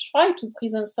would try to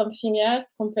present something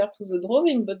else compared to the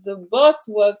drawing, but the boss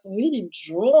was really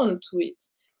drawn to it,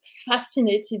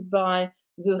 fascinated by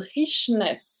the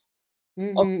richness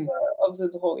Mm-hmm. of the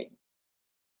drawing.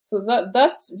 So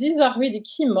these are really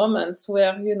key moments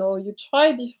where you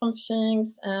try different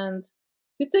things and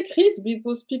you take risks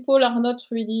because people are not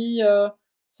really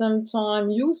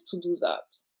sometimes used to do that.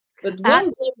 But when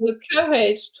there's the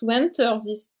courage to enter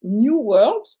this new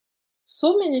world,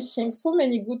 so many things, so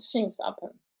many good things happen.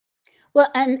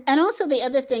 Well, and also the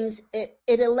other things,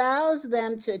 it allows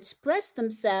them to express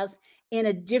themselves in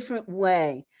a different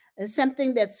way. It's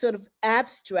something that's sort of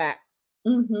abstract,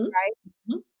 right?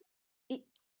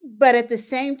 But at the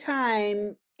same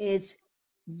time, it's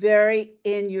very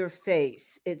in your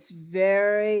face. It's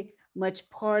very much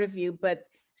part of you, but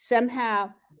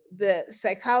somehow the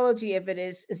psychology of it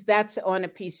is that's on a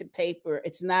piece of paper.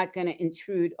 It's not going to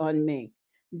intrude on me,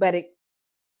 but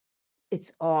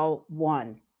it's all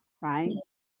one, right?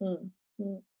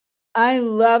 Mm-hmm. I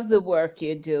love the work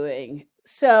you're doing.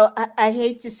 So I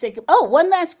hate to say, oh, one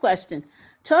last question.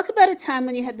 Talk about a time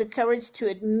when you had the courage to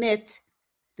admit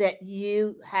that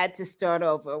you had to start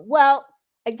over? Well,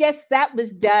 I guess that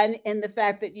was done in the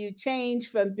fact that you changed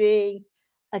from being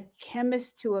a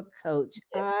chemist to a coach.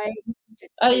 Yes.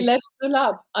 I left the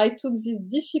lab. I took this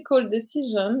difficult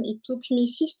decision. It took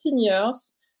me 15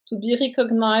 years to be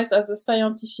recognized as a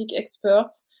scientific expert.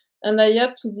 And I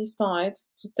had to decide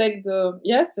to take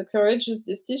the courageous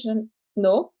decision.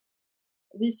 No,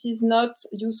 this is not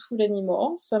useful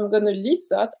anymore. So I'm going to leave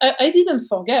that. I didn't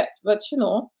forget, but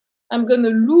I'm going to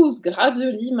lose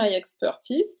gradually my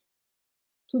expertise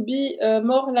to be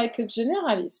more like a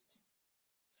generalist.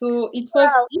 So it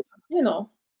was,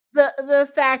 The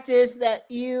fact is that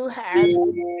you have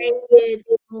created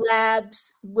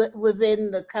labs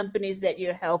within the companies that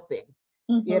you're helping,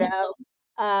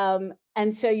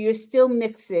 and so you're still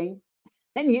mixing,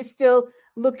 and you're still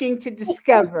looking to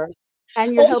discover,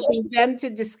 and you're helping them to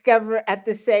discover at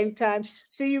the same time.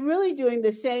 So you're really doing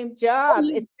the same job,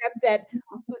 except that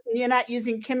you're not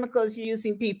using chemicals, you're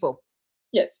using people.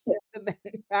 Yes.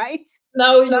 Right?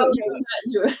 Now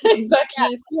you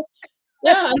exactly.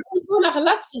 Yeah, and people are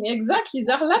laughing. Exactly,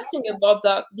 they're laughing about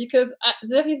that because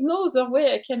there is no other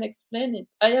way I can explain it.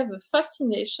 I have a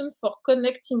fascination for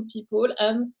connecting people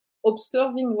and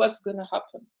observing what's going to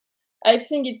happen. I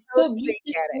think it's so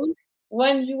beautiful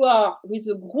when you are with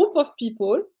a group of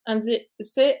people and they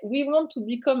say, we want to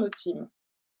become a team.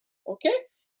 Okay?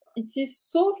 It is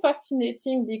so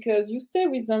fascinating because you stay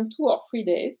with them 2 or 3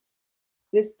 days.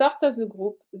 They start as a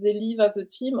group, they leave as a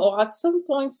team, or at some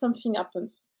point something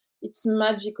happens. It's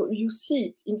magical. You see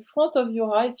it in front of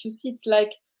your eyes. You see it's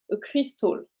like a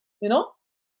crystal,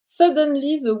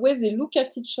 Suddenly, the way they look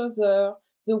at each other,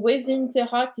 the way they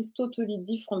interact is totally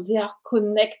different. They are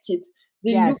connected.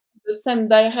 They look in the same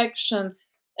direction.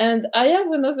 And I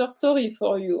have another story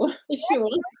for you, if you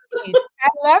want. I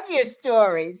love your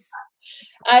stories.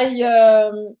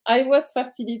 I was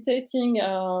facilitating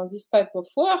this type of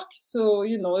work. So,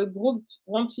 a group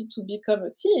wanted to become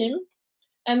a team.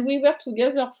 And we were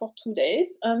together for 2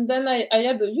 days. And then I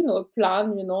had a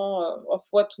plan, of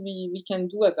what we can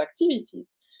do as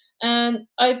activities. And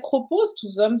I proposed to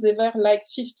them, they were like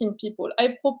 15 people.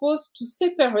 I proposed to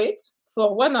separate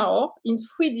for 1 hour in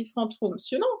 3 different rooms,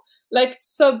 like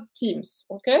sub-teams,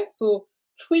 okay? So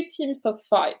 3 teams of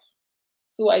 5.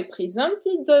 So I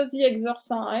presented the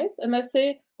exercise and I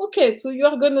say, okay, so you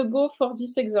are going to go for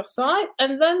this exercise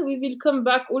and then we will come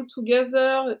back all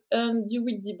together and you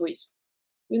will debrief.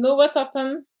 You know what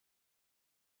happened?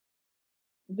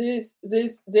 They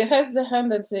raise their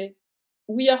hand and say,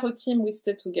 we are a team, we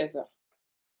stay together.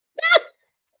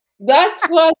 That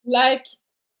was like,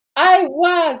 I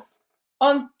was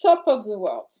on top of the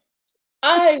world.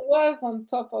 I was on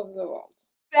top of the world.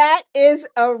 That is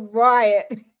a riot.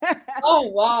 Oh,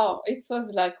 wow. It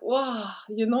was like, wow,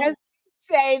 As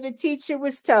say the teacher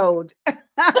was told.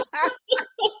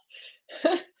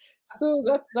 So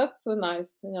that's so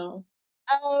nice,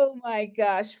 Oh my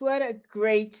gosh, what a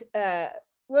great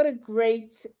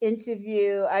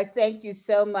interview. I thank you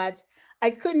so much.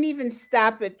 I couldn't even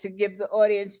stop it to give the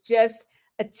audience just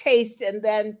a taste and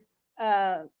then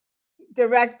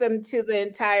direct them to the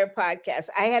entire podcast.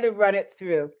 I had to run it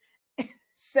through.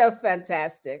 So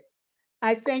fantastic.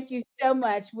 I thank you so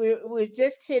much. We're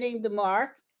just hitting the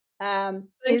mark.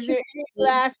 Is there any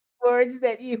last words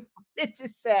that you wanted to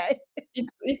say?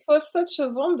 It was such a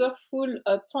wonderful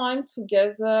time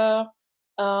together.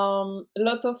 A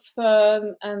lot of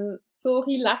fun and so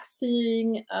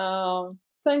relaxing.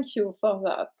 Thank you for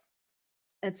that.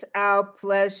 It's our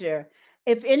pleasure.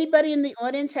 If anybody in the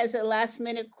audience has a last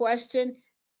minute question,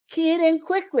 key it in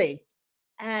quickly,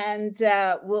 and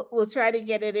we'll try to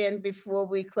get it in before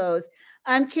we close.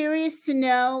 I'm curious to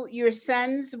know your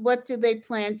sons. What do they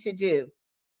plan to do?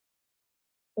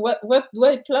 What do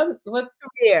I plan? What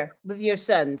career with your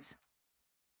sons?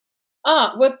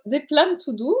 What they plan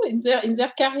to do in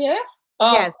their career?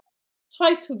 Yes.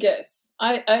 Try to guess.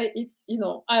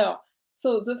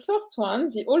 So the first one,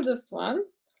 the oldest one,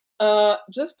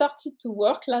 just started to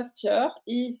work last year.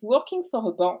 He's working for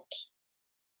a bank.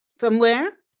 From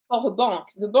where? For a bank,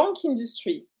 the bank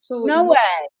industry. So no way.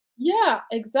 Yeah,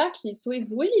 exactly. So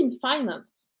he's really in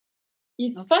finance.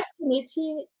 He's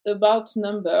fascinating about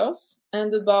numbers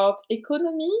and about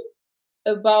economy,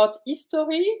 about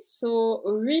history. So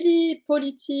really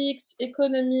politics,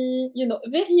 economy,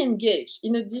 very engaged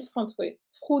in a different way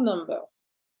through numbers.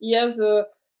 He has a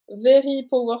very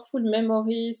powerful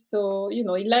memory. So, he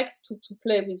likes to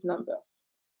play with numbers.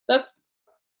 That's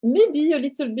maybe a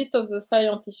little bit of the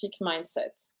scientific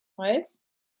mindset, right?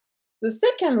 The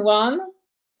second one,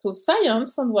 so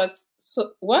science, and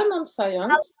one on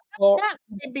science.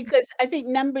 Because I think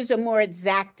numbers are more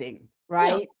exacting,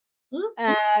 right?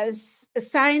 As a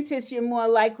scientist, you're more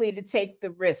likely to take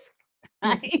the risk,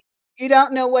 Mhm. right? You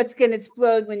don't know what's going to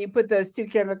explode when you put those two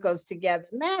chemicals together.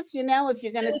 Math, you know, if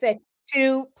you're going to say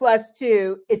 2 plus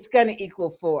 2, it's going to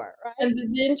equal 4, right? And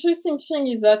the interesting thing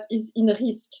is that is in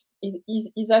risk,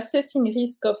 is assessing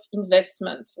risk of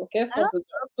investment, okay, for Oh, the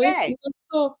bank. So okay. it's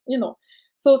also, you know,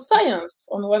 so science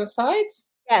on one side,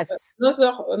 Yes.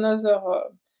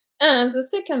 and the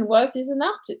second one is an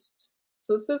artist.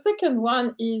 So the second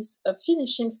one is a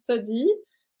finishing study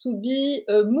to be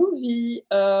a movie,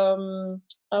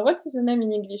 what is the name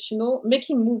in English? You know,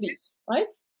 making movies,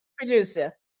 right?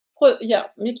 Producer. Yeah,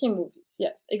 making movies.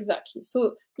 Yes, exactly.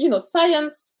 So, you know,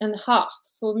 science and art.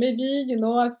 So maybe, you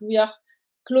know, as we are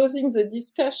closing the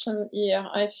discussion here,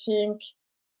 I think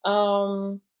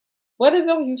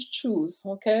whatever you choose,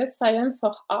 okay, science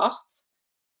or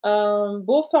art,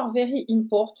 both are very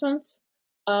important.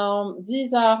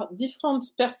 These are different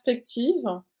perspectives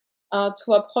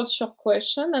to approach your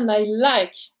question, and I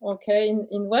like, okay,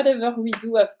 in whatever we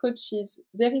do as coaches,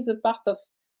 there is a part of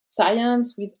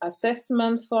science with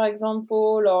assessment, for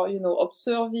example, or you know,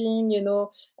 observing, you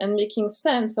know, and making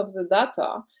sense of the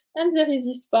data, and there is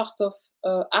this part of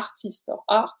artist or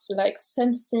art, like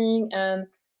sensing and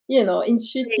you know,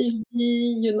 intuitively,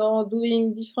 you know,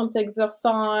 doing different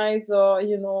exercise or,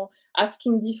 you know,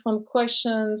 asking different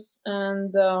questions.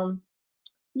 And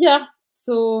yeah,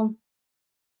 so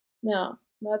yeah,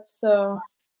 that's,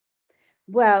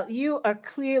 Well, you are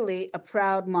clearly a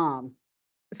proud mom.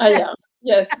 I So, am,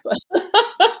 yes.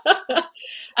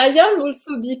 I am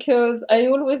also because I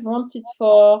always wanted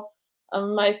for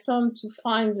my son to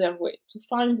find their way, to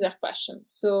find their passion.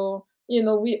 So, you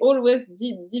know, we always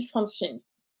did different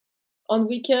things. On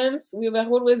weekends, we were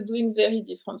always doing very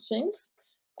different things.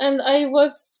 And I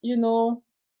was, you know,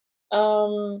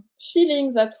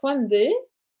 feeling that one day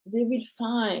they will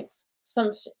find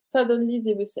something. Suddenly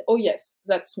they will say, oh, yes,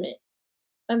 that's me.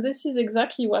 And this is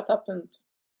exactly what happened.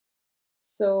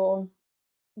 So,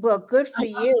 well, good for I'm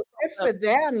you. happy Good for for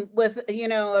them. them with,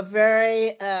 a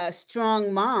very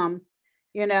strong mom.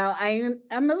 I'm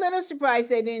a little surprised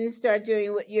they didn't start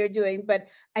doing what you're doing, but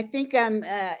I think I'm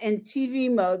in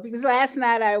TV mode because last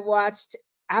night I watched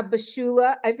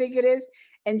Abashula, I think it is,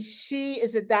 and she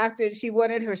is a doctor. And she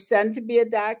wanted her son to be a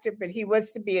doctor, but he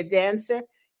wants to be a dancer.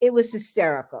 It was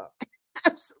hysterical.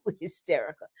 Absolutely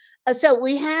hysterical. So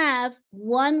we have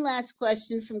one last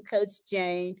question from Coach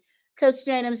Jane. Coach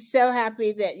Jane, I'm so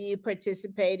happy that you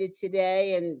participated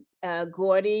today, and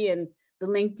Gordy and the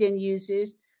LinkedIn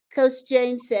users. Coach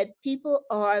Jane said, people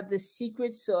are the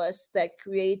secret sauce that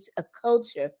creates a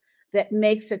culture that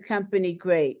makes a company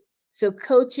great. So,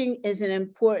 coaching is an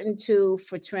important tool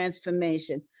for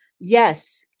transformation.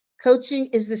 Yes, coaching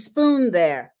is the spoon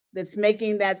there that's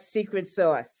making that secret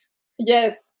sauce.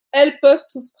 Yes, help us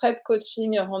to spread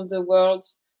coaching around the world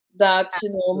that,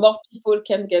 you know, more people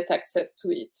can get access to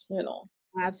it, you know.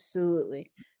 Absolutely.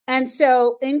 And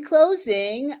so, in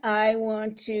closing, I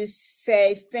want to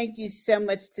say thank you so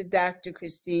much to Dr.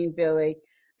 Christine Billy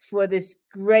for this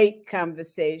great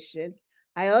conversation.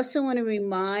 I also want to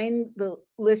remind the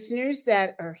listeners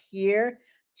that are here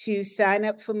to sign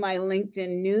up for my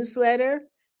LinkedIn newsletter.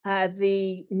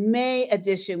 The May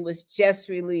edition was just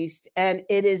released, and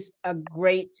it is a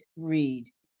great read.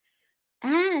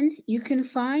 And you can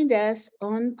find us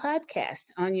on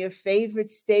podcast on your favorite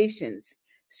stations.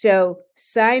 So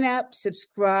sign up,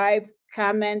 subscribe,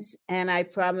 comment, and I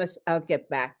promise I'll get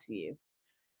back to you.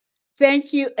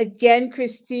 Thank you again,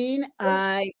 Christine.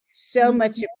 I so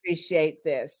much appreciate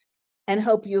this and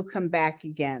hope you'll come back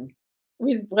again.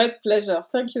 With great pleasure.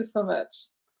 Thank you so much.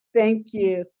 Thank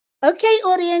you. Okay,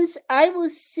 audience, I will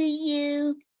see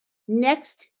you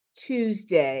next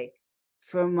Tuesday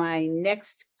for my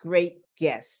next great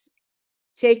guest.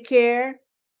 Take care.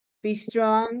 Be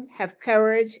strong, have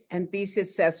courage, and be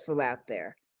successful out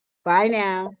there. Bye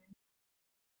now.